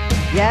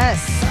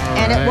 Yes,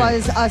 and it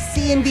was a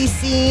see and be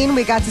seen.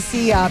 We got to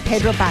see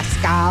Pedro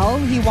Pascal.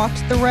 He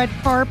walked the red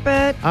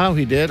carpet. Oh,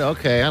 he did?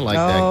 Okay, I like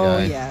that guy. Oh,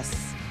 yes.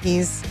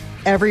 He's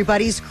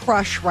everybody's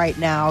crush right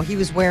now. He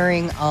was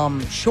wearing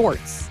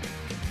shorts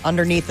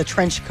underneath a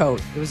trench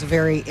coat. It was a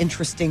very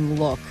interesting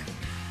look.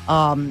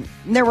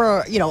 There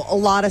were, a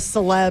lot of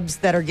celebs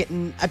that are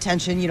getting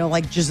attention,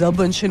 like Gisele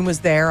Bündchen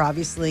was there,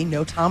 obviously.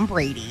 No Tom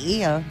Brady.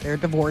 They're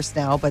divorced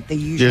now, but they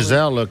usually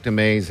Gisele looked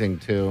amazing,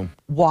 too.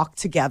 walk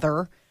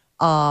together.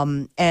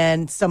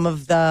 And some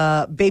of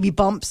the baby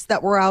bumps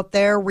that were out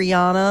there,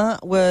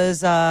 Rihanna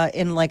was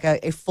in like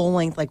a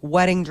full-length like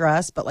wedding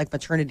dress, but like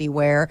maternity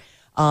wear.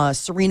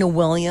 Serena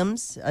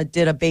Williams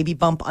did a baby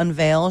bump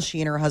unveil. She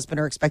and her husband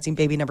are expecting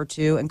baby number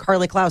 2. And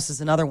Karlie Kloss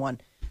is another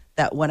one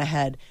that went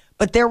ahead.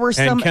 But there were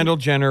some... And Kendall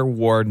Jenner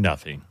wore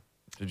nothing.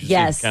 Did you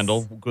Yes. see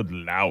Kendall? Good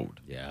loud.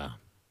 Yeah.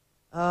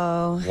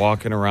 Oh,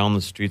 Walking around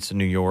the streets of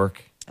New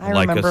York. I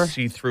like remember. a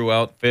see-through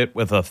outfit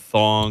with a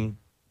thong.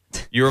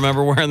 You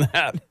remember wearing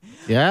that?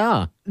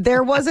 Yeah.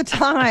 there was a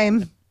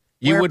time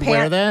You where would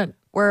wear that?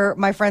 where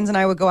my friends and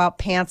I would go out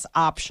pants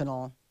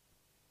optional.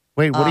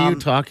 Wait, what are you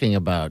talking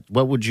about?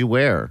 What would you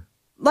wear?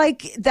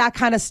 Like that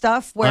kind of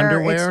stuff. Where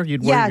Underwear? it's-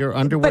 You'd wear your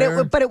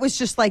underwear? But it was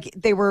just like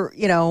they were,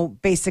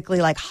 basically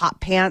like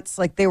hot pants.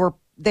 Like they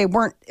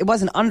weren't, it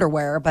wasn't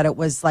underwear, but it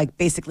was like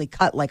basically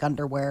cut like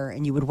underwear,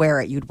 and you would wear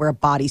it. You'd wear a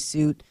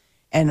bodysuit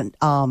and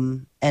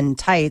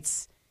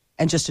tights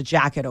and just a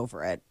jacket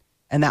over it.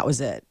 And that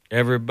was it.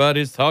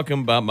 Everybody's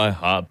talking about my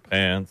hot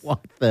pants. What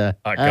the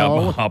I got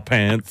hell? my hot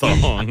pants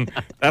on.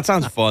 That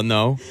sounds fun,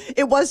 though.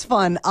 It was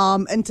fun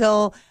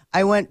until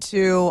I went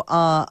to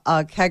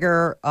a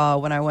kegger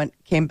when I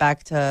came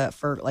back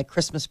for like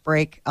Christmas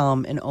break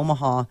in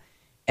Omaha,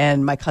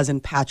 and my cousin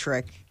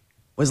Patrick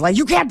was like,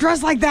 "You can't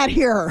dress like that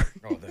here.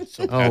 Oh, that's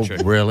so Oh,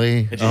 Patrick.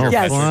 really? It's Oh, your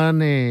Yes.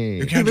 funny.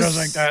 You can't was- dress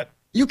like that.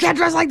 You can't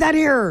dress like that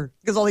here."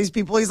 Because all these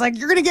people, he's like,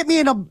 "You're gonna get me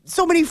in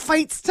so many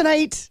fights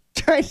tonight,"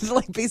 trying to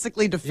like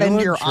basically defend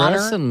You your were honor.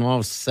 dressing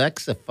all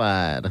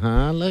sexified,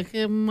 huh? Look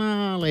at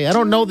Molly. I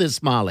don't know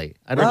this Molly.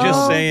 I We're don't just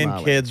know saying,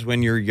 Molly. kids,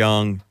 when you're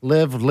young,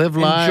 Live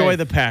life. enjoy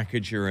the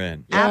package you're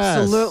in.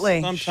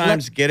 Absolutely.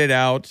 Sometimes get it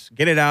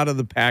out of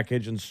the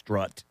package and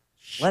strut.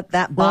 Let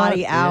that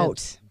body Fuck it.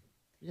 out.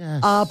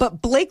 Yes.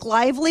 But Blake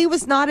Lively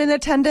was not in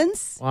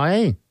attendance.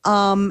 Why?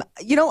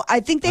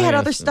 I think they had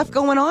other stuff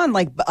going on.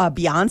 Like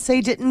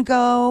Beyonce didn't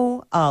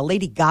go.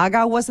 Lady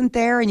Gaga wasn't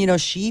there,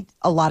 and she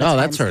a lot of Oh,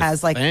 times that's her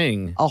has like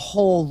thing. a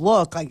whole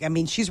look. Like, I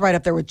mean, she's right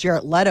up there with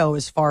Jared Leto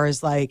as far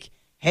as like,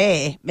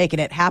 hey, making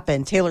it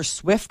happen. Taylor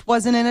Swift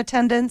wasn't in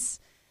attendance.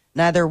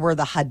 Neither were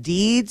the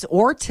Hadids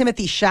or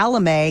Timothy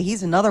Chalamet.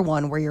 He's another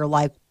one where you're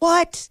like,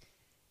 what?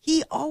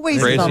 He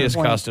always at some Craziest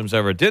point- costumes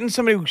ever. Didn't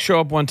somebody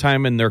show up one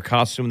time in their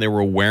costume? They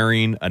were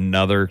wearing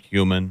another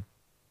human.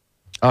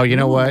 Oh, you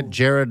know what?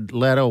 Jared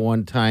Leto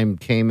one time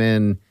came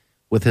in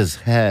with his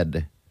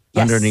head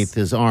Yes. underneath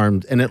his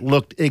arms, and it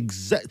looked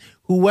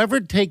whoever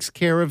takes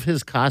care of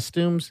his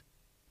costumes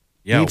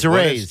Yeah, needs a what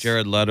raise. does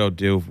Jared Leto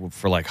do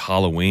for like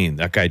Halloween?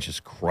 That guy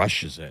just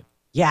crushes it.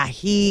 Yeah,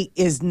 he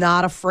is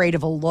not afraid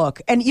of a look.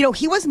 And,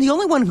 he wasn't the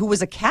only one who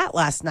was a cat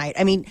last night.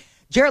 I mean,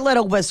 Jared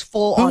Leto was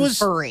full on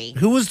furry.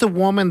 Who was the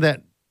woman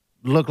that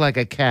looked like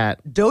a cat?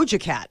 Doja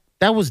Cat.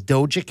 That was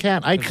Doja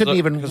Cat. I couldn't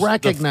even 'Cause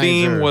recognize the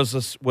theme her.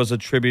 was a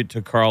tribute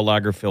to Karl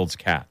Lagerfeld's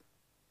cat.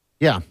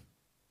 Yeah.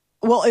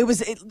 Well, it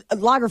was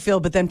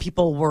Lagerfeld, but then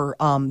people were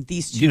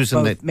these two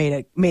Using both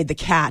the- made the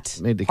cat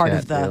Made the part cat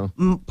of the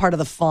deal. part of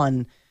the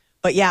fun.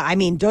 But yeah, I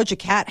mean, Doja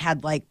Cat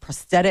had like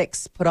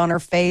prosthetics put on her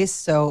face,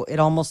 so it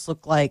almost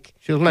looked like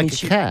She looked like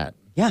a cat.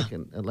 Yeah.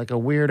 Like a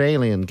weird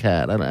alien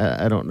cat.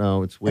 I don't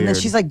know. It's weird. And then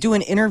she's like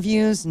doing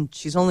interviews, and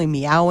she's only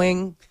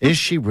meowing. Is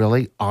she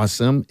really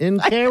awesome in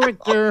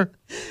character?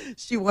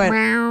 She went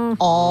Meow.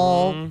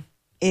 all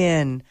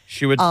in.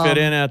 She would fit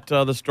in at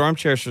the Storm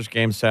Chasers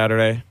game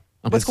Saturday.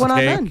 What's going on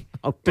then?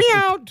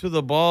 Meow to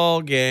the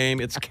ball game.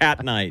 It's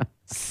cat night.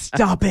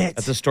 Stop it.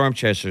 At the Storm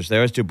Chasers. They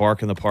always do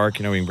Bark in the Park.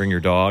 You know, you can bring your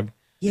dog.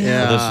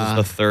 Yeah. So this is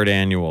the third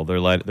annual.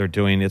 They're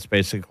doing, it's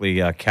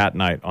basically cat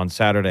night on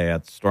Saturday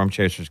at Storm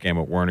Chasers game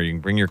at Werner. You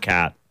can bring your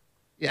cat.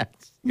 Yes.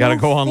 You got to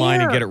go online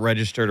fair. and get it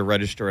registered or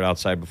reregister it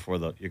outside before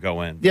you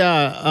go in.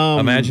 Yeah.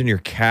 Imagine your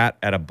cat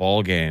at a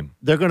ball game.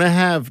 They're going to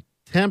have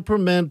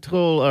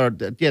temperamental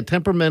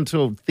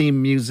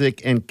theme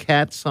music and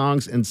cat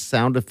songs and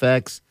sound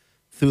effects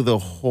through the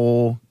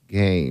whole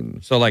game.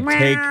 So, like,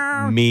 take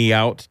me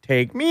out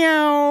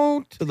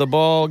to the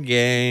ball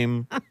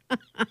game.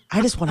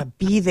 I just want to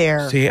be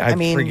there. See, I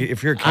mean,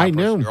 if you're a cat I person,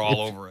 know. you're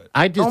all over it.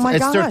 It's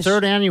their gosh.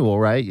 third annual,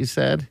 right? You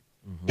said?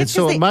 And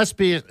so it must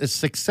be a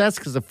success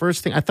because the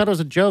first thing, I thought it was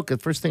a joke. The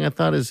first thing I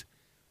thought is,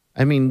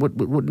 I mean,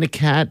 wouldn't a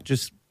cat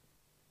just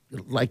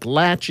like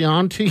latch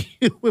onto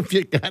you if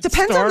you got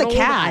Depends on the startled?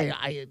 cat.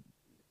 I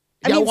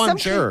mean, I'm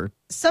sure.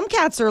 Some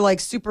cats are like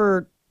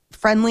super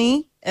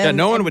friendly. And,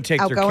 no one and would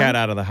take outgoing. their cat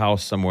out of the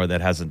house somewhere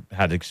that hasn't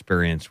had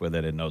experience with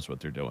it and knows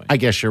what they're doing. I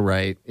guess you're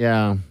right.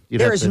 Yeah.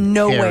 There is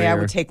no way I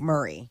would take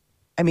Murray.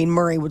 I mean,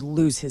 Murray would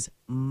lose his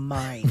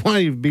mind. Why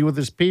you'd be with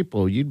his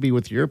people? You'd be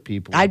with your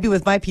people. I'd be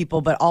with my people,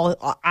 but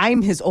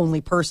I'm his only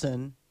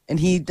person, and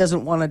he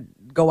doesn't want to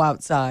go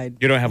outside.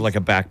 You don't have like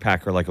a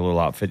backpack or like a little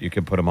outfit you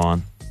could put him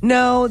on?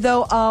 No,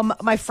 though.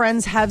 My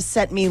friends have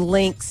sent me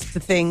links to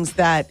things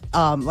that,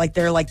 like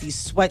they're like these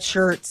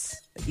sweatshirts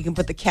that you can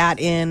put the cat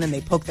in, and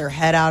they poke their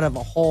head out of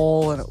a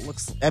hole, and it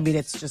looks. I mean,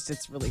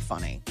 it's really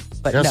funny.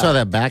 But I no. saw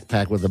that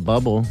backpack with the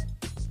bubble.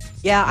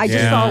 Yeah, I just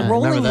Yeah, saw a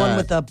rolling remember one that.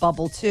 with a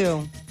bubble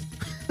too.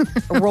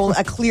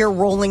 A clear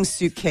rolling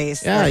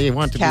suitcase. Yeah, that you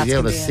want to cats be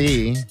able to can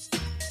in. see,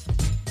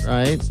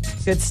 right?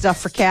 Good stuff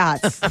for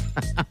cats.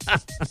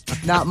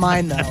 Not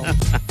mine though.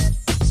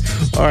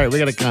 All right, we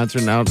got a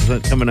concert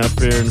announcement coming up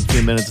here in a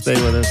few minutes. Stay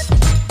with us.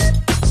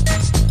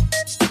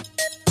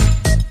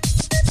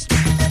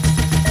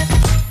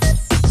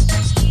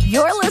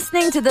 You're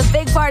listening to the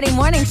Big Party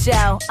Morning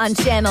Show on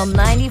Channel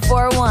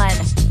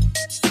 94.1.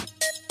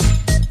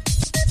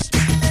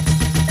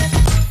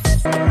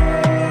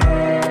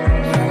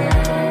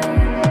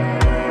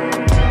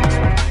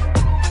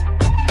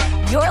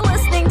 You're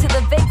listening to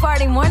the Big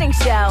Party Morning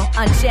Show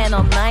on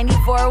Channel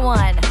 94.1. All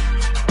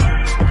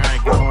right,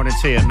 good morning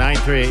to you.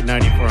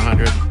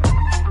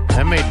 938-9400.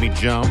 That made me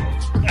jump.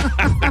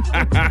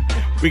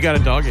 We got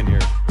a dog in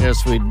here.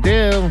 Yes, we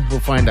do. We'll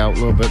find out a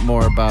little bit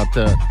more about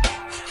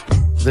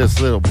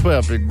this little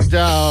puppy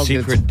dog.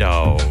 Secret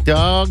dog.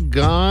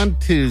 Doggone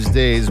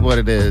Tuesday is what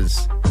it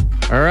is.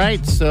 All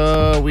right,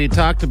 so we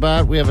talked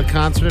about, we have a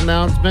concert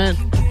announcement,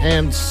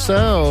 and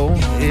so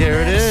here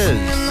it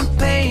is.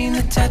 You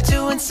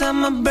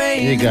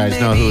guys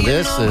know who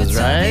this is,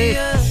 right?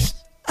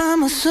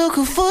 I'm a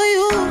sucker for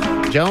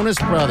you. Jonas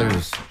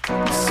Brothers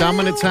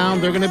coming to town.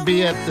 They're going to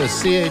be at the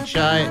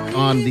CHI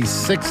on the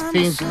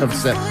 16th of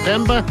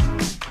September,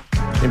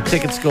 and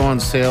tickets go on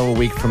sale a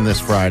week from this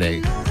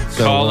Friday.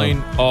 So,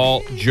 Calling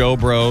all Joe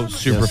Bro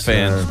super Yes,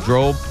 fans.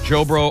 sir.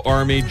 Joe Bro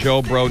Army,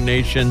 Joe Bro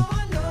Nation.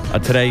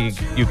 Today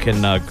you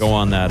can go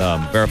on that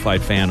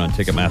verified fan on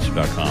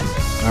Ticketmaster.com.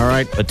 all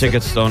right, The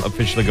tickets don't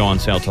officially go on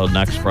sale till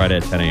next Friday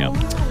at 10 a.m.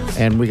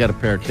 and we got a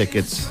pair of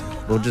tickets.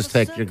 We'll just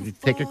take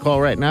your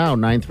call right now,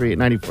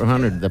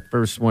 938-9400. The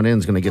first one in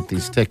is going to get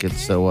these tickets,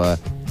 so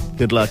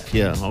good luck to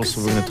you.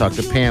 Also, we're going to talk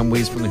to Pam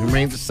Weiss from the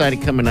Humane Society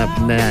coming up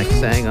next.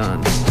 Hang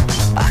on.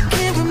 I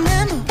can't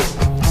remember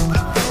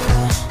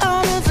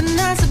all of the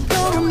nights I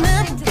don't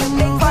remember. To the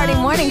Big Party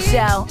Morning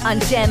Show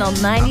on Channel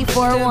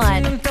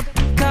 94.1.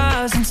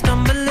 Cars and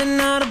stumbling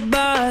out of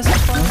bars.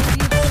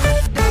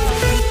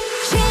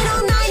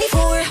 Channel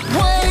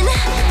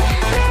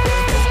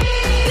 94.1.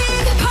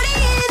 Big Party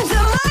in the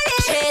morning.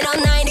 Channel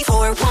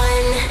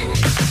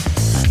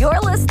 94.1. You're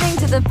listening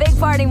to the Big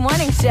Party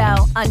Morning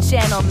Show on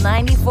Channel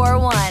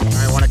 94.1.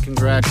 I want to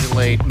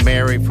congratulate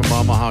Mary from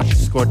Omaha. She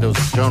scored those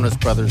Jonas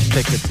Brothers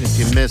tickets. If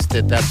you missed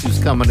it, that's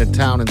who's coming to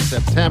town in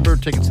September.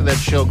 Tickets to that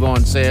show go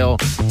on sale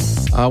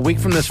a week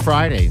from this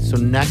Friday. So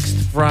next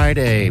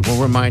Friday,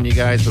 we'll remind you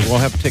guys that we'll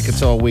have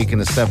tickets all week in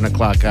the 7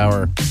 o'clock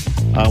hour.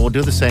 We'll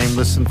do the same.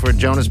 Listen for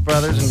Jonas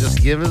Brothers and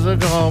just give us a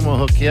call and we'll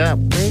hook you up.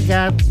 We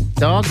got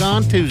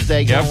Doggone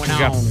Tuesday Yep, going we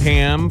got on.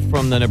 Pam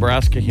from the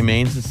Nebraska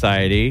Humane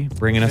Society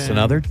bringing us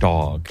another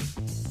dog.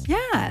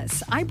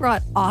 Yes, I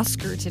brought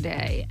Oscar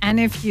today. And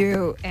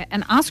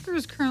Oscar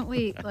is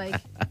currently like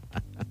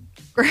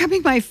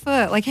grabbing my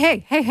foot, like,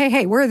 hey,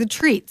 where are the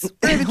treats?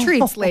 Where are the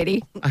treats,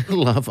 lady? I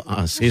love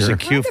Oscar. He's a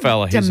cute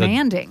fella. He's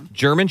Demanding. a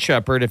German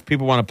Shepherd. If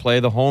people want to play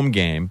the home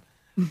game,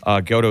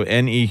 go to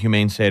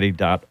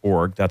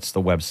nehumanesociety.org. That's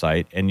the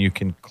website. And you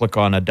can click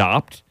on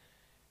Adopt.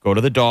 Go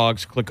to the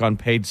dogs, click on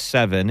page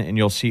 7, and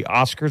you'll see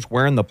Oscar's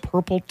wearing the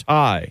purple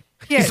tie.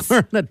 Yes.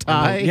 wearing a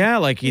tie. Yeah,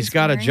 like he's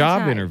got a wearing a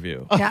job tie.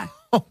 interview. Yeah.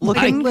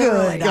 Looking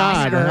Literally. good,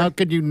 God, Oscar. how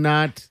could you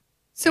not?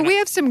 So we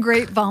have some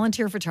great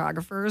volunteer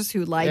photographers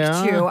who like Yeah.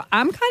 to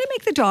kind of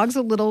make the dogs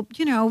a little,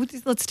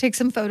 let's take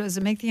some photos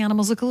and make the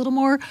animals look a little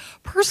more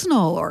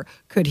personal. Or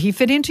could he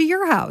fit into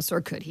your house?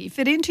 Or could he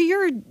fit into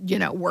your,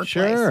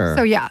 workplace? Sure.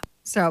 So yeah.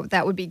 So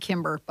that would be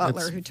Kimber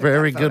Butler who took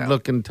Very that photo. good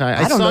looking tie.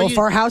 I don't saw know you- if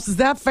our house is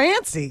that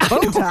fancy. Bow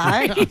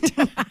tie.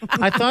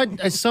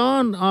 I saw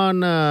on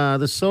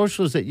the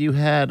socials that you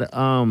had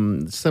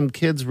some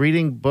kids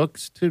reading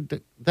books too.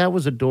 That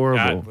was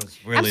adorable. That was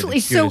really Absolutely.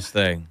 the cutest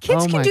thing.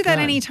 Kids Oh, can my do that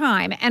God.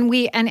 anytime, and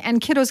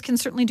and kiddos can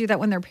certainly do that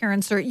when their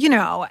parents are,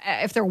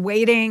 if they're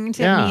waiting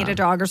to Yeah. meet a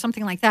dog or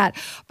something like that.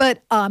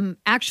 But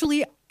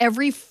actually,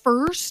 every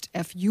first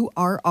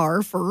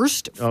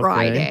first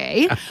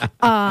Friday,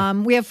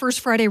 we have First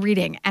Friday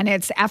reading, and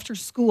it's after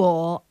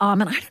school.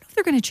 And I don't know if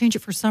they're going to change it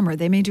for summer.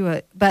 They may do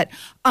it, but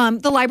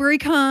the library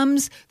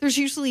comes. There's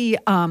usually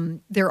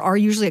there are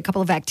usually a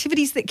couple of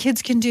activities that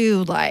kids can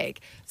do,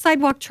 like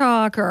sidewalk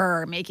chalk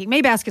or making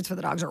May baskets for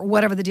the dogs or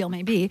whatever the deal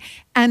may be.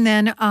 And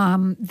then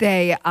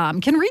they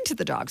can read to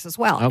the dogs as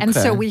well. And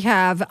so Okay. we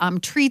have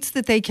treats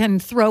that they can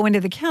throw into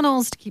the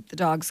kennels to keep the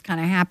dogs kind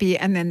of happy.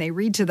 And then they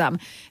read to them.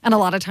 And a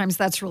lot of times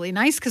that's really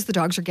nice because the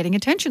dogs are getting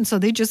attention. So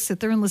they just sit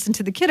there and listen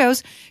to the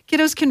kiddos.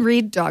 Kiddos can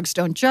read. Dogs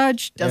don't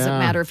judge. Doesn't Yeah.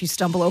 matter if you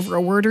stumble over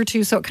a word or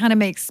two. So it kind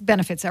of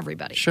benefits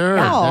everybody. Sure.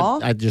 Aw.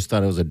 I just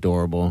thought it was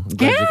adorable. I'm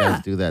glad you Yeah.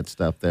 guys do that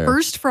stuff there.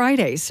 First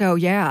Friday. So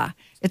yeah,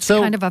 it's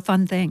So- kind of a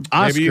fun thing.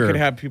 Oscar. Maybe you could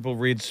have people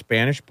read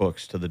Spanish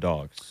books to the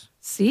dogs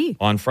See?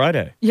 on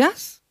Friday,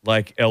 Yes.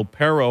 like El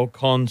Perro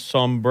con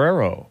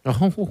Sombrero.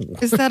 Oh,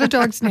 Is that a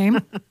dog's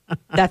name?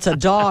 That's a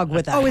dog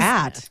with a Oh, is-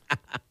 hat.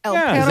 El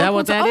Yeah. Perro Is that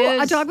what con- that oh,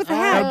 a is? dog with a El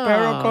hat.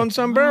 Perro con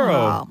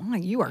Sombrero. Oh,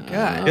 you are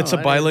good. It's a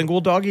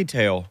bilingual doggy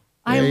tale.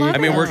 I There you love I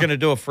mean, it. we're going to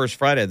do a First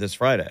Friday this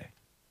Friday.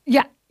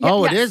 Yeah.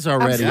 Oh, it yes, is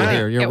already absolutely.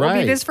 here. You're it will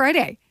right. be this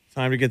Friday.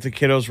 Time to get the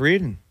kiddos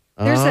reading.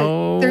 There's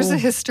Oh. a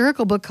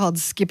hysterical book called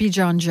Skippy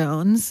John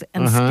Jones,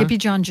 and Skippy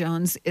John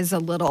Jones is a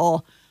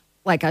little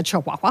like a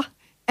chihuahua,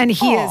 and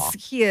he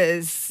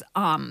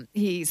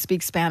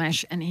speaks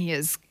Spanish, and he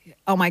is,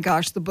 oh my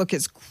gosh, the book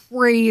is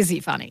crazy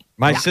funny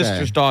My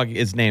sister's dog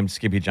is named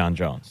Skippy John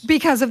Jones.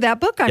 because of that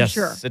book. I'm yes,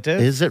 sure. it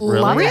is. Is it really?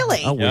 Love it.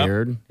 Really? Oh, Yep.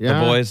 weird. Yeah.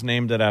 The boys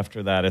named it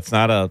after that. It's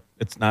not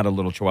a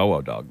little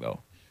Chihuahua dog though.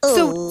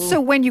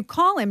 So when you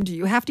call him, do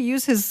you have to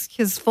use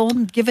his full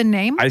given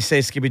name? I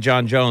say Skippy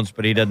John Jones,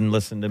 but he doesn't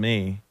listen to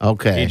me.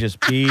 Okay. He just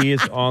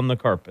pees on the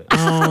carpet.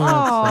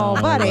 Oh,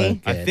 buddy.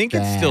 I think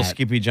it's still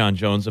Skippy John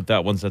Jones, if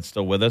that one's that's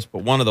still with us.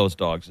 But one of those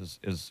dogs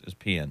is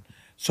peeing.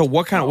 So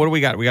what do we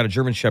got? We got a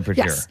German Shepherd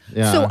Yes.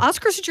 here. Yeah. So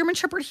Oscar's a German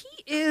Shepherd.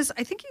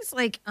 I think he's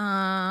like,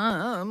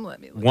 let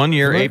me look. 1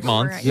 year, 8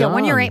 months. Yeah,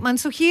 1 year, Young. 8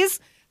 months. So he's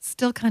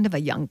still kind of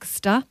a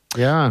youngster.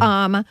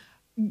 Yeah.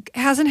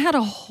 Hasn't had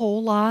a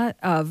whole lot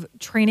of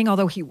training,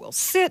 although he will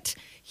sit.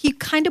 He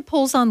kind of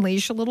pulls on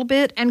leash a little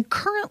bit. And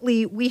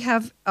currently we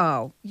have,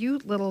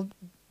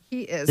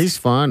 he is. He's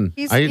fun.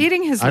 He's I-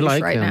 eating his I leash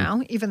like right him.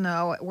 now, even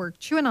though we're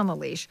chewing on the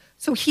leash.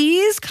 So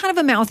he's kind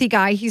of a mouthy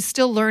guy. He's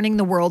still learning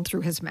the world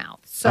through his mouth.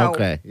 So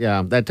Okay.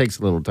 Yeah. That takes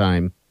a little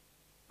time.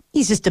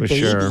 He's just a For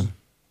baby. sure.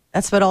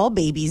 That's what all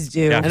babies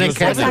do. Yeah, And it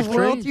Just like catches the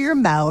world trees. through your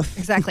mouth.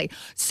 Exactly.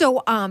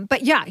 So,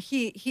 but yeah,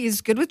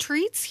 he's good with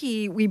treats.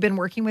 We've been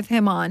working with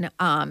him on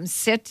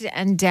sit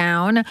and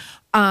down.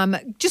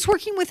 Just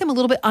working with him a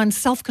little bit on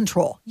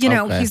self-control.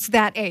 Okay. He's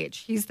that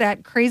age. He's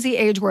that crazy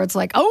age where it's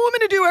like, oh, I'm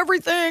going to do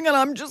everything, and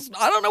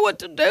I don't know what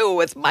to do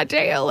with my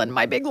tail and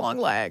my big long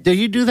legs. Do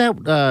you do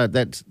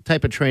that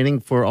type of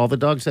training for all the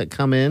dogs that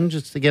come in,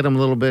 just to get them a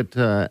little bit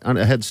on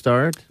a head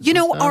start?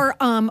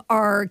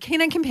 Our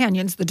canine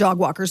companions, the dog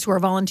walkers who are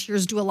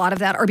volunteers, do a lot of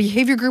that. Our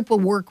behavior group will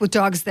work with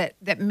dogs that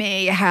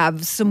may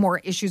have some more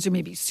issues or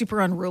maybe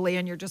super unruly,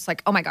 and you're just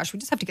like, oh my gosh, we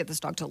just have to get this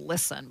dog to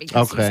listen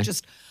because Okay. he's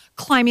just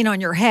climbing on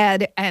your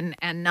head and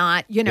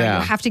not, Yeah.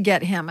 you have to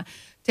get him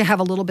to have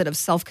a little bit of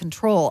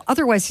self-control.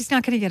 Otherwise, he's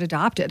not going to get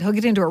adopted. He'll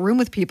get into a room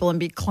with people and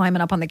be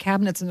climbing up on the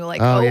cabinets, and they're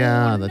like, Oh,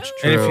 yeah, that's no.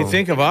 true. And if you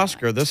think of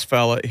Oscar, this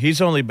fella,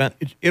 he's only been,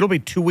 it'll be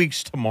 2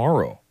 weeks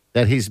tomorrow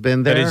That he's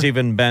been there? that he's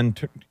even been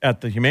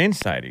at the Humane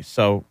Society.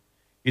 So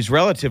he's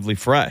relatively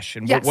fresh.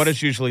 And Yes. what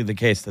is usually the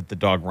case, that the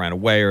dog ran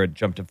away or it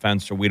jumped a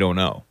fence, or we don't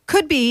know?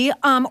 Could be,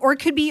 or it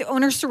could be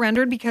owner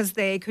surrendered because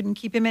they couldn't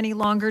keep him any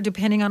longer,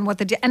 depending on what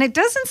and it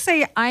doesn't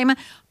say I'm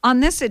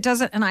on this. It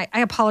doesn't, and I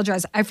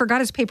apologize. I forgot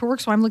his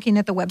paperwork, so I'm looking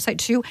at the website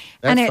too.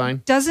 That's and it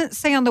fine. doesn't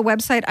say on the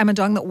website I'm a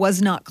dog that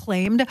was not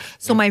claimed.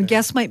 So my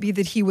guess might be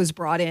that he was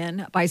brought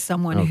in by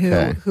someone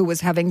Okay. who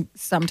was having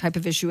some type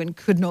of issue and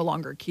could no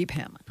longer keep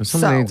him.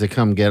 Somebody needs to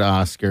come get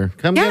Oscar.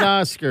 Come get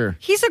Yeah. Oscar.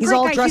 He's a He's great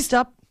all guy. dressed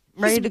up,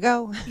 ready to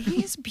go.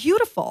 He's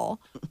beautiful,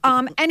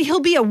 and he'll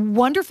be a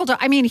wonderful dog.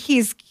 I mean,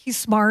 he's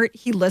smart.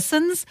 He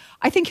listens.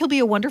 I think he'll be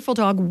a wonderful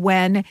dog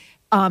when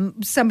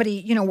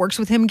somebody works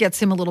with him,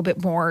 gets him a little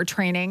bit more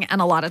training.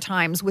 And a lot of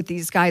times with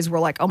these guys, we're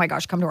like, oh my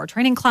gosh, come to our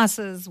training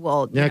classes.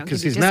 Well, Yeah, give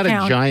because you he's not a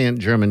discount. giant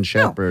German No.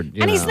 Shepherd.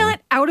 And he's know.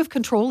 not. out of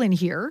control in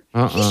here.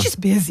 He's just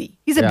busy.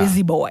 He's a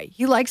busy boy.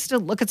 He likes to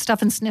look at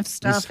stuff and sniff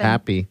stuff. He's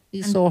happy.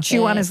 He's so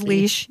chew on his happy.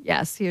 leash.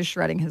 Yes, he is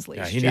shredding his leash.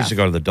 Yeah, he Jeff. needs to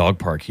go to the dog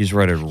park. He's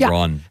ready to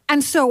run.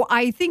 And so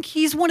I think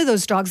he's one of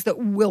those dogs that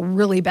will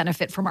really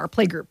benefit from our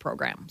playgroup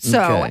program. So,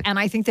 and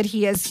I think that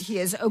he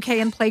is okay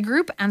in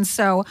playgroup. And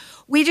so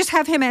we just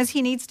have him as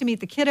he needs to meet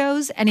the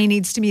kiddos and he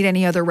needs to meet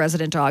any other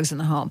resident dogs in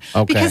the home.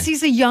 Okay. Because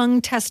he's a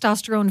young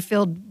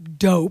testosterone-filled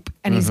dope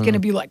and he's going to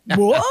be like,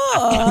 whoa.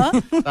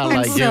 Not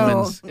like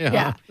humans.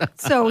 Yeah.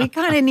 So he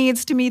kind of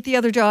needs to meet the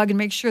other dog and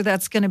make sure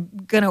that's going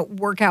to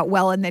work out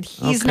well and that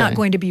he's not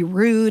going to be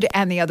rude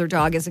and the other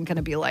dog isn't going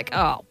to be like,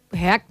 oh,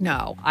 heck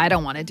no, I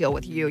don't want to deal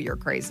with you. You're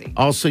crazy.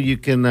 Also, you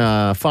can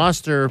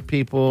foster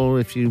people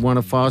if you want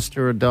to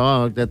foster a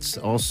dog. That's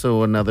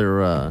also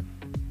another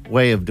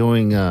way of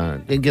doing.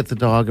 And get the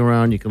dog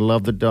around. You can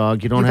love the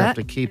dog. You don't have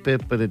to keep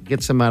it, but it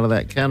gets him out of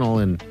that kennel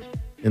and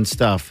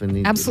stuff.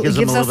 And absolutely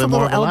gives us a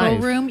little elbow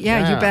room.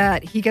 Yeah, you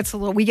bet. He gets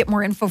we get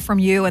more info from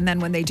you, and then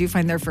when they do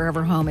find their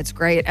forever home, it's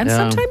great. And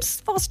sometimes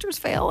fosters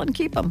fail and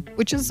keep them,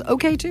 which is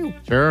okay too.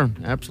 Sure,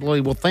 absolutely.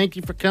 Well, thank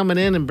you for coming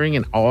in and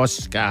bringing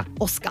Oscar.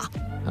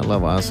 I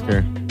love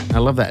Oscar. I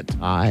love that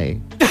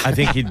tie. I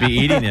think he'd be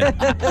eating it.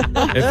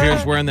 If he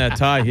was wearing that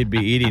tie, he'd be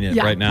eating it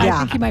right now. I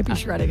think he might be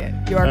shredding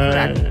it. You are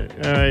correct.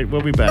 All right,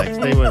 we'll be back.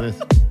 Stay with us.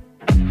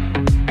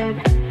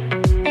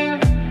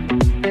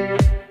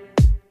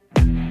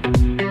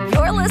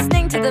 You're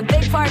listening to the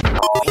Big Party.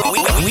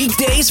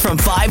 Weekdays from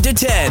 5 to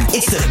 10.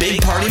 It's the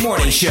Big Party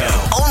Morning Show.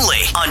 Only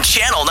on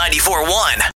Channel 94.1.